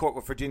step on this court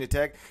with Virginia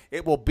Tech,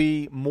 it will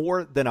be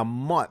more than a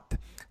month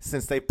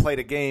since they played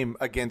a game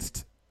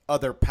against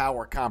other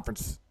power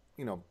conference,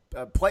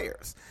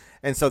 players.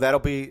 And so it'll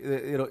be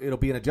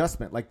an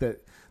adjustment. Like the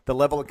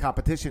level of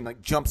competition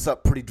jumps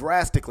up pretty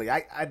drastically.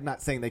 I'm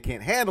not saying they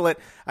can't handle it.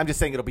 I'm just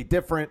saying it'll be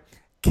different.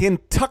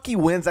 Kentucky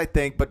wins, I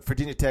think, but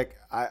Virginia Tech,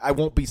 I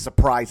won't be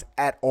surprised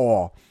at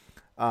all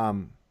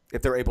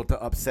if they're able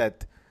to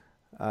upset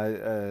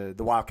the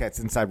Wildcats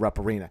inside Rupp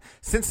Arena.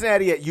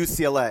 Cincinnati at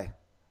UCLA.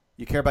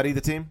 You care about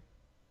either team?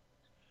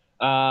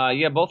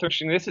 Yeah, both are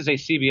interesting. This is a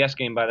CBS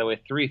game, by the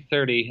way,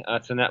 3:30.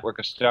 It's a network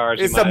of stars.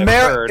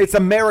 It's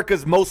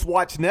America's most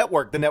watched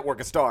network, the network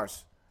of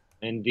stars.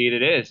 Indeed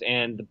it is.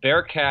 And the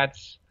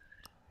Bearcats,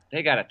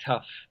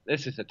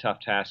 this is a tough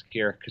task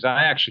here because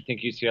I actually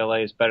think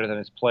UCLA is better than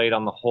it's played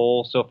on the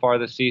whole so far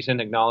this season,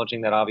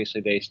 acknowledging that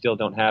obviously they still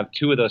don't have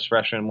 2 of those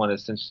freshmen. One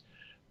has since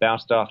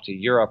bounced off to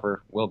Europe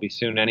or will be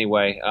soon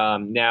anyway.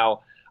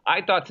 Now,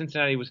 I thought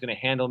Cincinnati was going to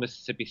handle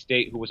Mississippi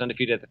State, who was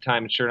undefeated at the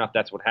time, and sure enough,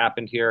 that's what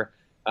happened here.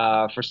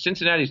 For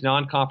Cincinnati's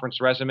non-conference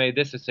resume,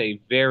 this is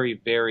a very,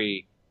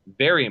 very,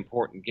 very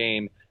important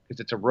game because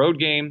it's a road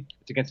game.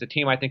 It's against a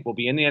team I think will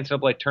be in the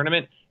NCAA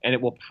tournament, and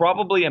it will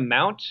probably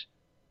amount,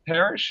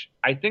 Parrish,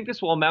 I think this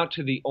will amount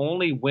to the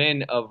only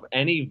win of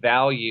any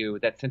value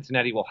that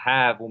Cincinnati will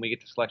have when we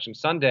get to Selection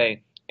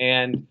Sunday.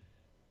 And,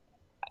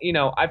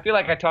 I feel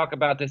like I talk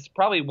about this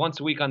probably once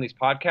a week on these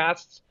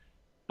podcasts,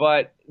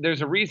 but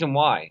there's a reason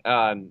why.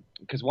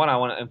 Because one, I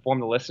want to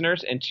inform the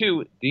listeners, and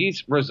two,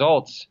 these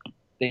results,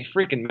 they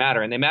freaking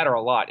matter, and they matter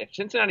a lot. If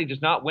Cincinnati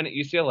does not win at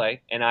UCLA,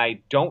 and I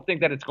don't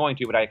think that it's going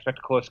to, but I expect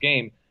a close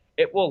game,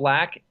 it will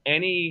lack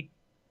any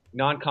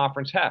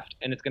non-conference heft,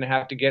 and it's going to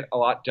have to get a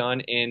lot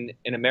done in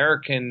an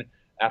American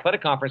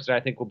Athletic Conference that I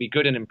think will be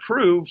good and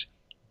improved,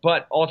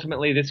 but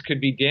ultimately this could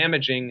be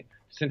damaging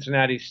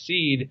Cincinnati's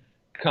seed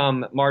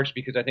come March,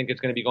 because I think it's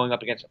going to be going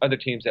up against other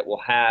teams that will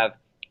have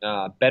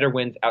better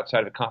wins outside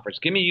of the conference.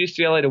 Give me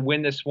UCLA to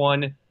win this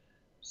one,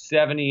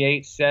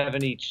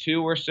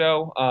 78-72 or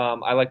so.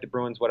 I like the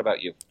Bruins. What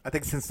about you? I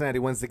think Cincinnati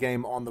wins the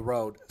game on the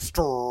road.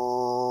 Straight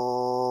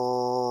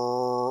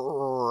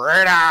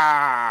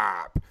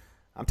up.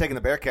 I'm taking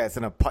the Bearcats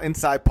in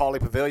inside Pauley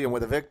Pavilion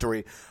with a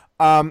victory.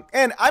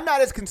 And I'm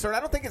not as concerned. I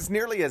don't think it's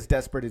nearly as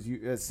desperate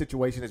a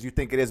situation as you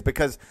think it is,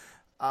 because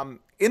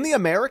in the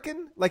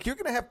American, you're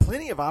going to have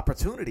plenty of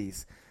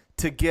opportunities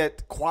to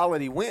get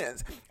quality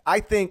wins. I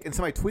think, and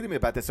somebody tweeted me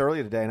about this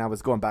earlier today, and I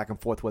was going back and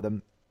forth with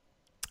them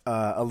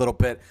a little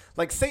bit.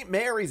 St.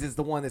 Mary's is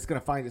the one that's going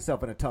to find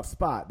itself in a tough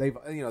spot. They've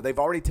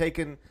already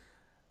taken,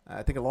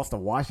 I think, a loss to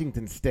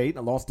Washington State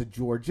and a loss to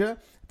Georgia.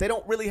 They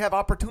don't really have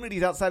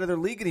opportunities outside of their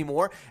league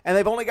anymore, and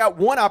they've only got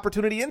one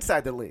opportunity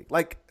inside the league.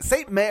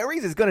 St.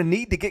 Mary's is going to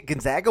need to get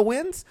Gonzaga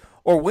wins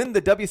or win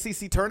the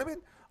WCC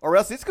tournament, or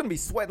else it's going to be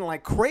sweating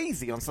like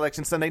crazy on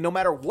Selection Sunday, no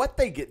matter what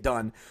they get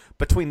done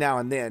between now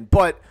and then.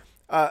 But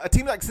a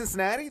team like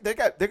Cincinnati, they're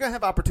going to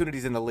have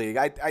opportunities in the league.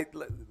 I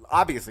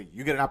obviously,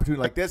 you get an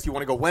opportunity like this, you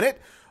want to go win it,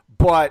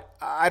 but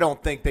I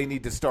don't think they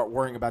need to start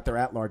worrying about their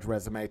at-large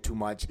resume too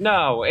much.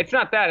 No, it's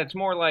not that. It's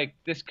more like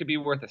this could be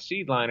worth a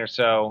seed line or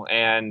so,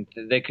 and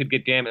they could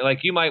get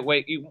damaged. We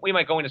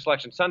might go into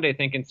Selection Sunday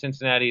thinking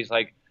Cincinnati's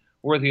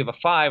worthy of a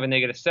 5, and they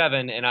get a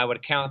 7, and I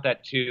would count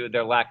that to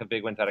their lack of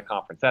big wins out of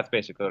conference. That's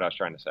basically what I was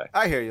trying to say.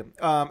 I hear you.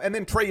 And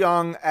then Trae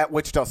Young at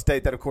Wichita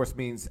State. That, of course,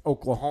 means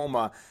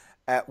Oklahoma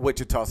at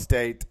Wichita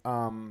State.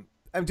 And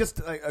just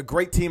a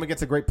great team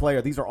against a great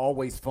player. These are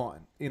always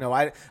fun.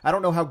 I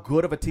don't know how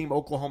good of a team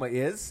Oklahoma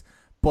is,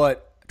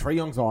 but Trae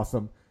Young's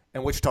awesome,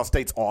 and Wichita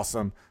State's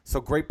awesome.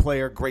 So great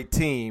player, great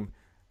team.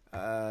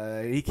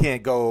 He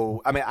can't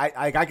go. I mean,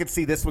 I could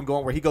see this one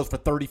going where he goes for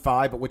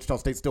 35, but Wichita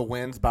State still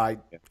wins by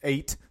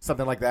 8,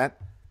 something like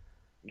that.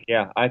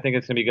 Yeah, I think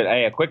it's going to be good.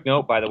 Hey, a quick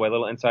note, by the way, a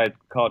little inside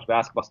college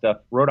basketball stuff.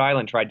 Rhode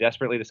Island tried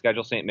desperately to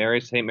schedule St.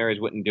 Mary's. St. Mary's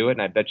wouldn't do it,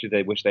 and I bet you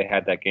they wish they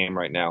had that game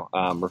right now.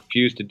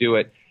 Refused to do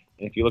it.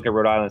 And if you look at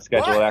Rhode Island's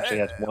schedule, it actually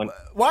has one.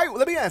 Why?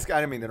 Let me ask.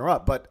 I didn't mean to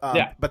interrupt, but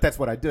that's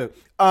what I do.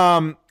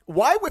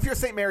 Why, with your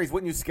St. Mary's,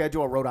 wouldn't you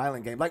schedule a Rhode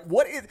Island game?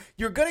 What is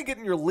you're going to get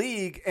in your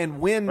league and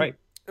win? Right.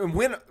 And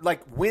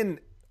win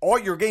all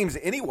your games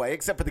anyway,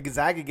 except for the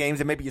Gonzaga games,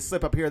 and maybe you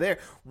slip up here or there.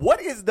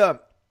 What is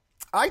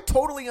I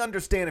totally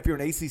understand if you're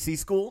an ACC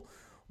school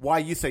why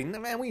you say,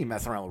 man, we ain't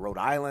messing around with Rhode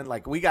Island.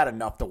 We got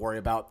enough to worry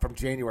about from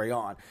January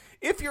on.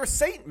 If you're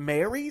St.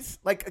 Mary's,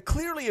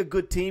 clearly a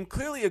good team,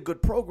 clearly a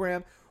good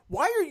program,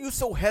 why are you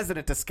so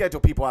hesitant to schedule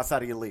people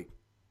outside of your league?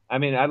 I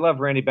mean, I'd love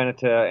Randy Bennett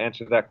to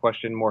answer that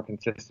question more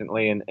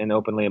consistently and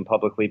openly and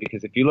publicly,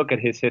 because if you look at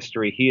his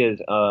history, he is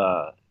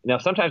now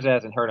sometimes it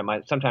hasn't hurt him.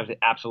 Sometimes it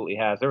absolutely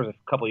has. There was a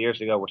couple of years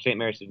ago where St.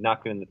 Mary's did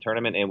not get in the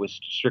tournament, and it was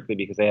strictly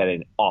because they had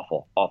an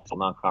awful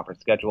non-conference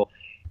schedule.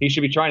 He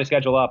should be trying to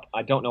schedule up.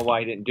 I don't know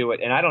why he didn't do it,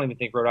 and I don't even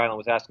think Rhode Island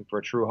was asking for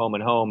a true home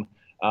and home.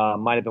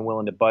 Might have been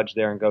willing to budge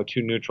there and go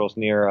 2 neutrals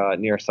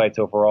near sites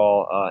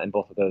overall in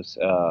both of those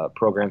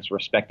programs'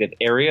 respective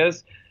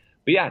areas.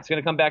 But yeah, it's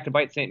going to come back to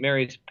bite St.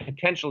 Mary's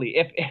potentially.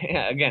 If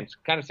again, it's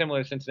kind of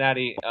similar to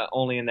Cincinnati,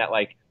 only in that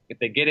if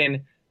they get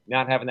in,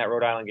 not having that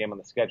Rhode Island game on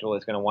the schedule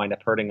is going to wind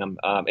up hurting them.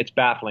 It's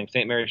baffling.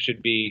 St. Mary's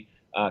should be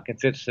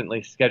consistently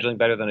scheduling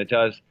better than it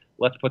does.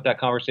 Let's put that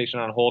conversation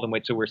on hold and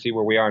wait till we see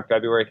where we are in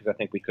February, because I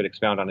think we could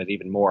expound on it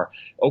even more.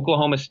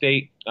 Oklahoma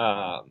State,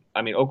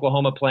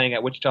 Oklahoma playing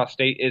at Wichita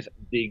State is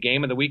the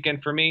game of the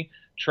weekend for me.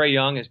 Trae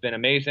Young has been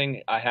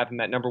amazing. I have him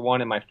at number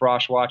 1 in my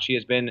Frosh watch. He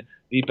has been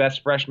the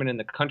best freshman in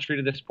the country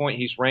to this point.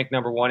 He's ranked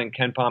number 1 in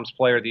Ken Palm's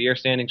Player of the Year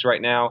standings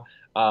right now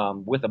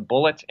with a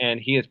bullet, and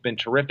he has been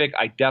terrific.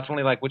 I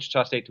definitely like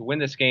Wichita State to win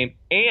this game.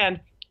 And,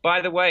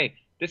 by the way,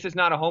 this is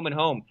not a home and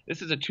home.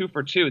 This is a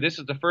 2-for-2. This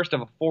is the first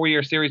of a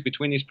 4-year series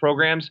between these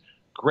programs.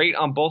 Great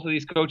on both of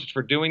these coaches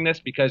for doing this,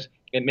 because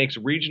it makes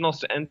regional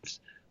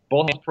sense.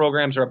 Both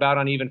programs are about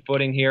on even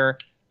footing here.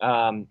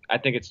 I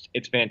think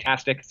it's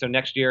fantastic. So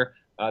next year,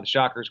 the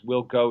Shockers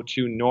will go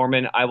to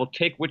Norman. I will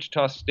take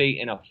Wichita State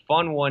in a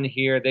fun one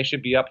here. They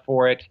should be up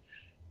for it.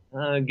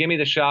 Give me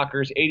the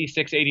Shockers,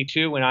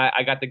 86-82, and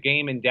I got the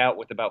game in doubt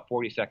with about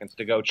 40 seconds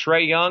to go.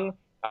 Trae Young,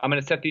 I'm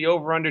going to set the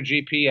over-under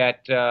GP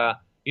at,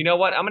 you know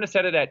what? I'm going to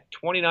set it at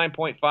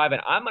 29.5,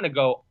 and I'm going to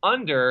go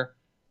under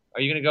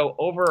Are you going to go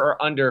over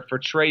or under for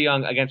Trae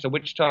Young against a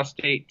Wichita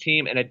State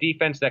team and a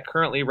defense that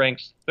currently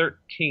ranks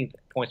 13th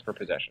points per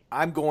possession?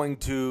 I'm going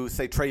to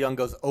say Trae Young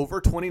goes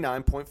over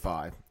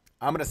 29.5.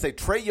 I'm going to say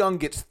Trae Young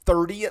gets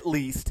 30 at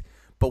least,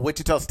 but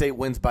Wichita State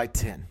wins by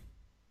 10.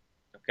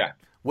 Okay.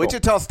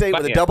 Wichita State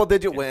with a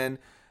double-digit win.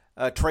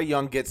 Trae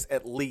Young gets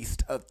at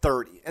least a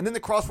 30. And then the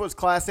Crossroads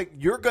Classic,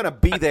 you're going to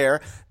be there.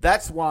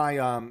 That's why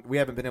we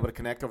haven't been able to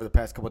connect over the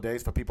past couple of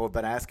days for people who have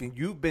been asking.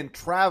 You've been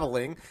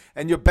traveling,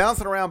 and you're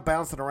bouncing around.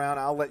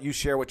 I'll let you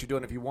share what you're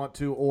doing if you want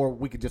to, or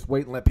we could just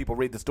wait and let people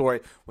read the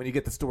story when you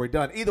get the story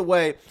done. Either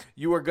way,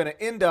 you are going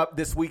to end up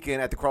this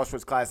weekend at the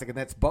Crossroads Classic, and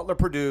that's Butler,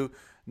 Purdue,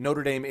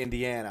 Notre Dame,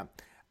 Indiana.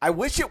 I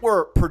wish it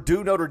were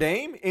Purdue, Notre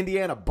Dame,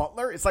 Indiana,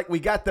 Butler. It's like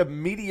we got the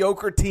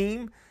mediocre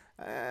team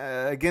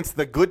against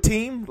the good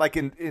team, like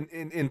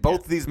in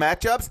both of these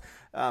matchups.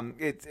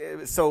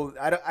 So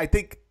I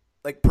think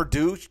like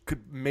Purdue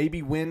could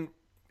maybe win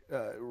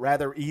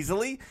rather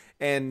easily,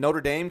 and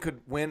Notre Dame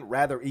could win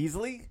rather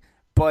easily.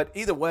 But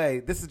either way,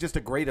 this is just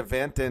a great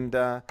event, and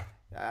now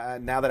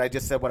that I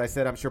just said what I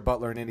said, I'm sure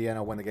Butler and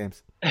Indiana will win the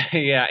games.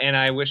 Yeah, and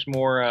I wish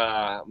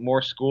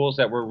more schools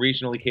that were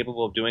regionally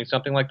capable of doing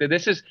something like that.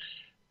 This is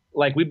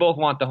like we both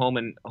want the home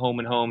and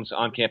homes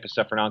on campus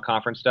stuff for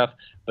non-conference stuff,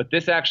 but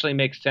this actually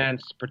makes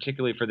sense,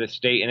 particularly for this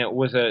state. And it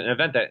was an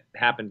event that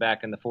happened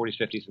back in the 40s,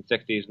 50s, and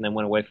 60s, and then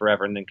went away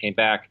forever, and then came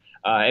back.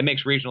 It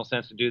makes regional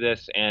sense to do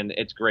this, and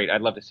it's great.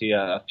 I'd love to see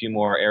a few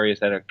more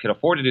areas that could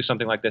afford to do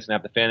something like this and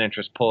have the fan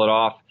interest pull it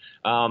off.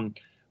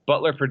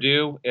 Butler,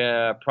 Purdue,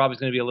 probably is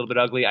going to be a little bit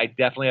ugly. I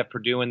definitely have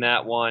Purdue in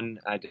that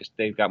one.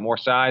 They've got more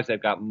size. They've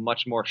got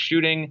much more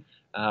shooting.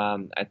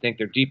 I think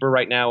they're deeper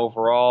right now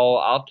overall.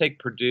 I'll take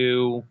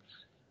Purdue.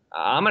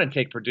 I'm going to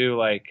take Purdue.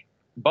 Like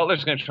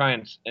Butler's going to try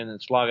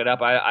and slog it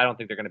up. I don't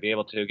think they're going to be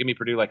able to. Give me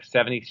Purdue like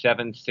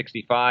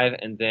 77-65,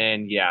 and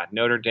then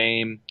Notre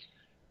Dame.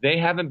 They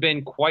haven't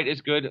been quite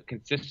as good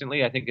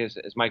consistently, I think, as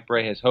Mike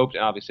Bray has hoped.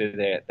 And obviously,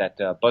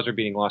 that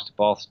buzzer-beating loss to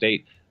Ball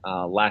State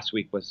last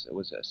week was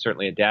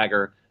certainly a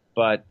dagger,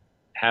 but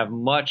have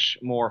much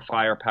more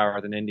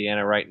firepower than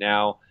Indiana right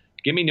now.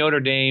 Give me Notre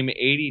Dame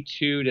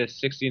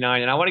 82-69.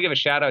 And I want to give a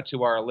shout-out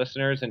to our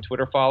listeners and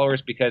Twitter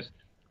followers because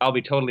I'll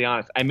be totally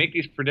honest. I make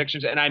these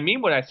predictions, and I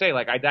mean what I say.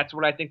 Like that's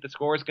what I think the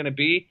score is going to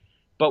be.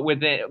 But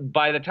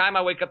by the time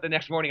I wake up the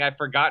next morning, I've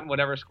forgotten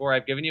whatever score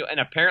I've given you. And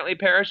apparently,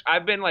 Parrish,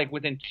 I've been like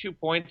within 2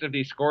 points of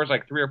these scores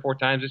like 3 or 4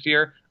 times this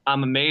year.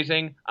 I'm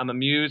amazing. I'm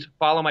amused.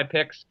 Follow my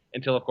picks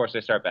until, of course,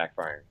 they start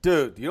backfiring.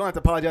 Dude, you don't have to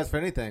apologize for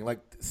anything. Like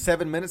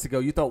 7 minutes ago,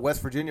 you thought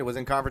West Virginia was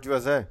in Conference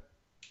USA.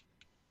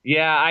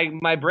 Yeah,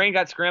 my brain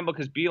got scrambled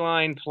because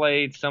Beeline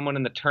played someone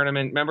in the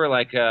tournament. Remember,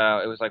 like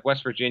it was like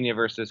West Virginia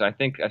versus, I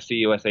think, a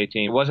CUSA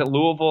team. Was it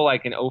Louisville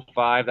like in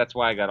 05? That's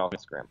why I got all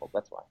scrambled.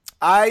 That's why.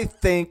 I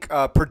think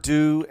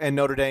Purdue and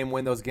Notre Dame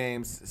win those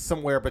games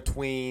somewhere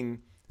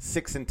between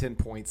 6 and 10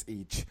 points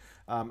each.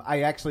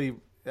 I actually,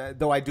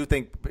 though I do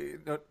think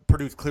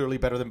Purdue's clearly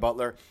better than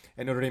Butler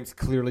and Notre Dame's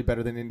clearly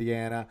better than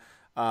Indiana.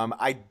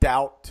 I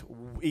doubt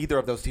either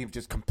of those teams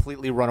just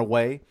completely run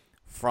away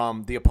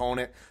from the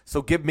opponent.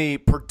 So give me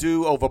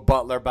Purdue over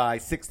Butler by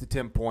 6 to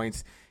 10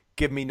 points.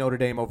 Give me Notre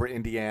Dame over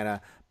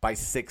Indiana by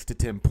 6 to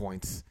 10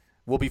 points.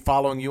 We'll be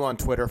following you on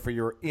Twitter for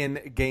your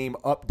in-game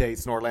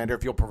updates, Norlander,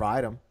 if you'll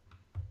provide them.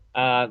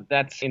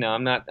 That's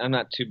I'm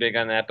not too big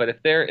on that, but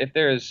if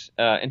there is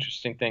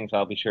interesting things,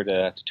 I'll be sure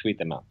to tweet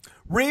them out.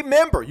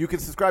 Remember, you can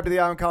subscribe to the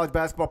Eye on College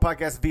Basketball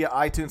Podcast via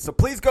iTunes, so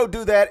please go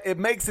do that. It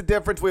makes a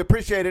difference. We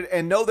appreciate it,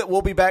 and know that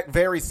we'll be back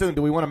very soon.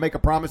 Do we want to make a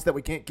promise that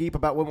we can't keep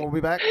about when we'll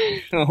be back?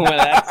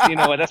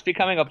 Well, that's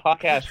becoming a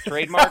podcast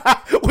trademark.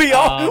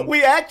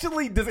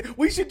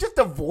 We should just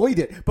avoid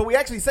it, but we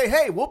actually say,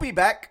 hey, we'll be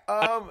back.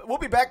 We'll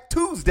be back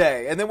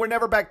Tuesday, and then we're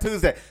never back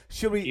Tuesday.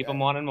 Should we keep them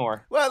wanting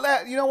more?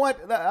 Well, you know what?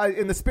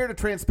 In the spirit of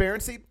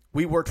transparency,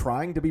 we were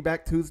trying to be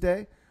back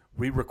Tuesday.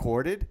 We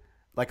recorded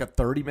like a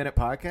 30-minute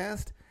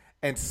podcast.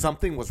 And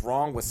something was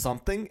wrong with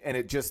something, and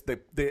it just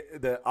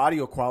the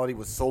audio quality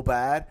was so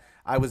bad,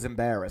 I was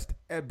embarrassed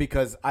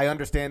because I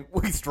understand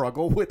we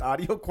struggle with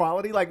audio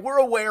quality. Like, we're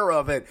aware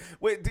of it.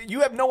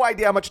 You have no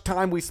idea how much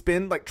time we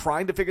spend like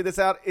trying to figure this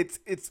out.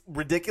 It's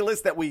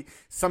ridiculous that we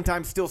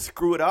sometimes still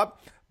screw it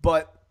up,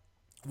 but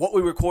what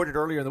we recorded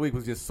earlier in the week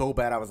was just so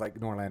bad. I was like,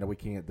 Norlander, we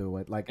can't do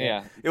it. Like,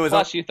 yeah. It was.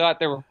 Plus, you thought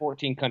there were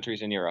 14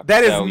 countries in Europe.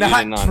 That is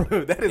not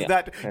true. That is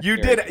not. You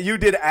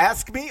did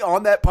ask me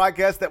on that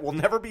podcast that will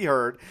never be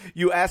heard.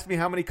 You asked me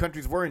how many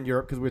countries were in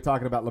Europe because we were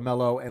talking about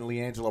LaMelo and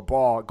LiAngelo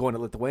Ball going to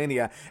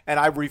Lithuania, and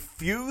I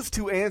refused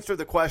to answer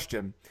the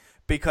question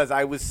because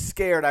I was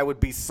scared I would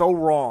be so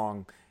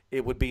wrong.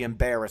 It would be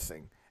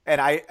embarrassing, and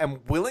I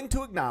am willing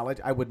to acknowledge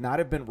I would not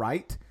have been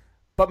right,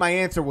 but my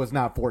answer was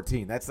not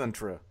 14. That's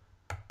untrue.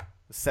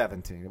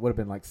 17. It would have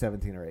been like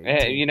 17 or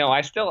 18.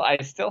 I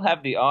still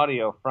have the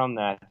audio from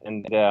that,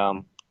 and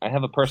I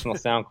have a personal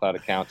SoundCloud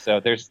account, so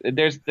there's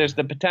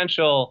the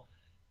potential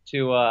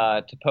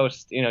to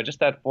post just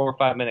that 4 or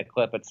 5 minute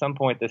clip at some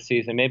point this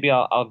season. Maybe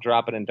I'll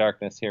drop it in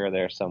darkness here or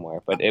there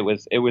somewhere. But it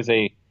was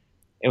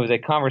a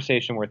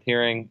conversation worth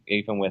hearing,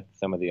 even with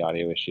some of the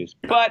audio issues.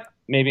 But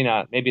maybe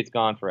not. Maybe it's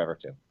gone forever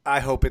too.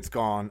 I hope it's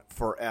gone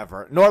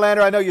forever.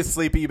 Norlander, I know you're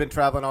sleepy. You've been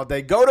traveling all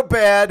day. Go to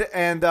bed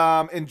and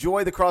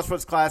enjoy the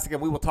Crossroads Classic,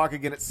 and we will talk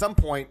again at some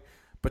point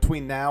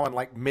between now and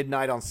like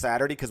midnight on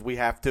Saturday because we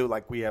have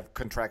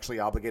contractually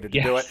obligated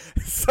to do it.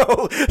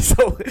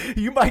 So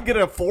you might get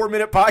a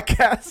 4-minute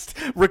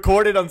podcast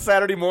recorded on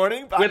Saturday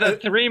morning with a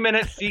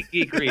 3-minute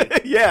SeatGeek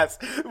read. Yes,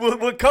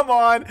 we'll come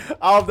on.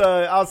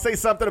 I'll say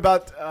something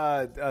about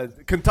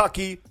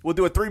Kentucky. We'll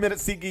do a 3-minute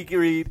SeatGeek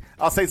read.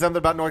 I'll say something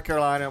about North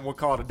Carolina, and we'll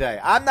call it a day.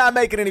 I'm not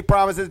making any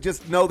promises.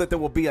 Just know that there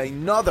will be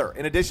another,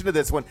 in addition to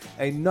this one,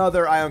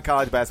 another Eye on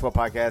College basketball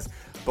podcast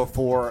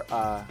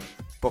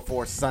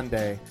before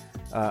Sunday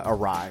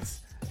arrives.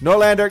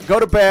 Norlander, go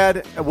to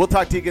bed, and we'll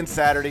talk to you again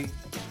Saturday.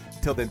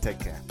 Till then, take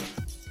care.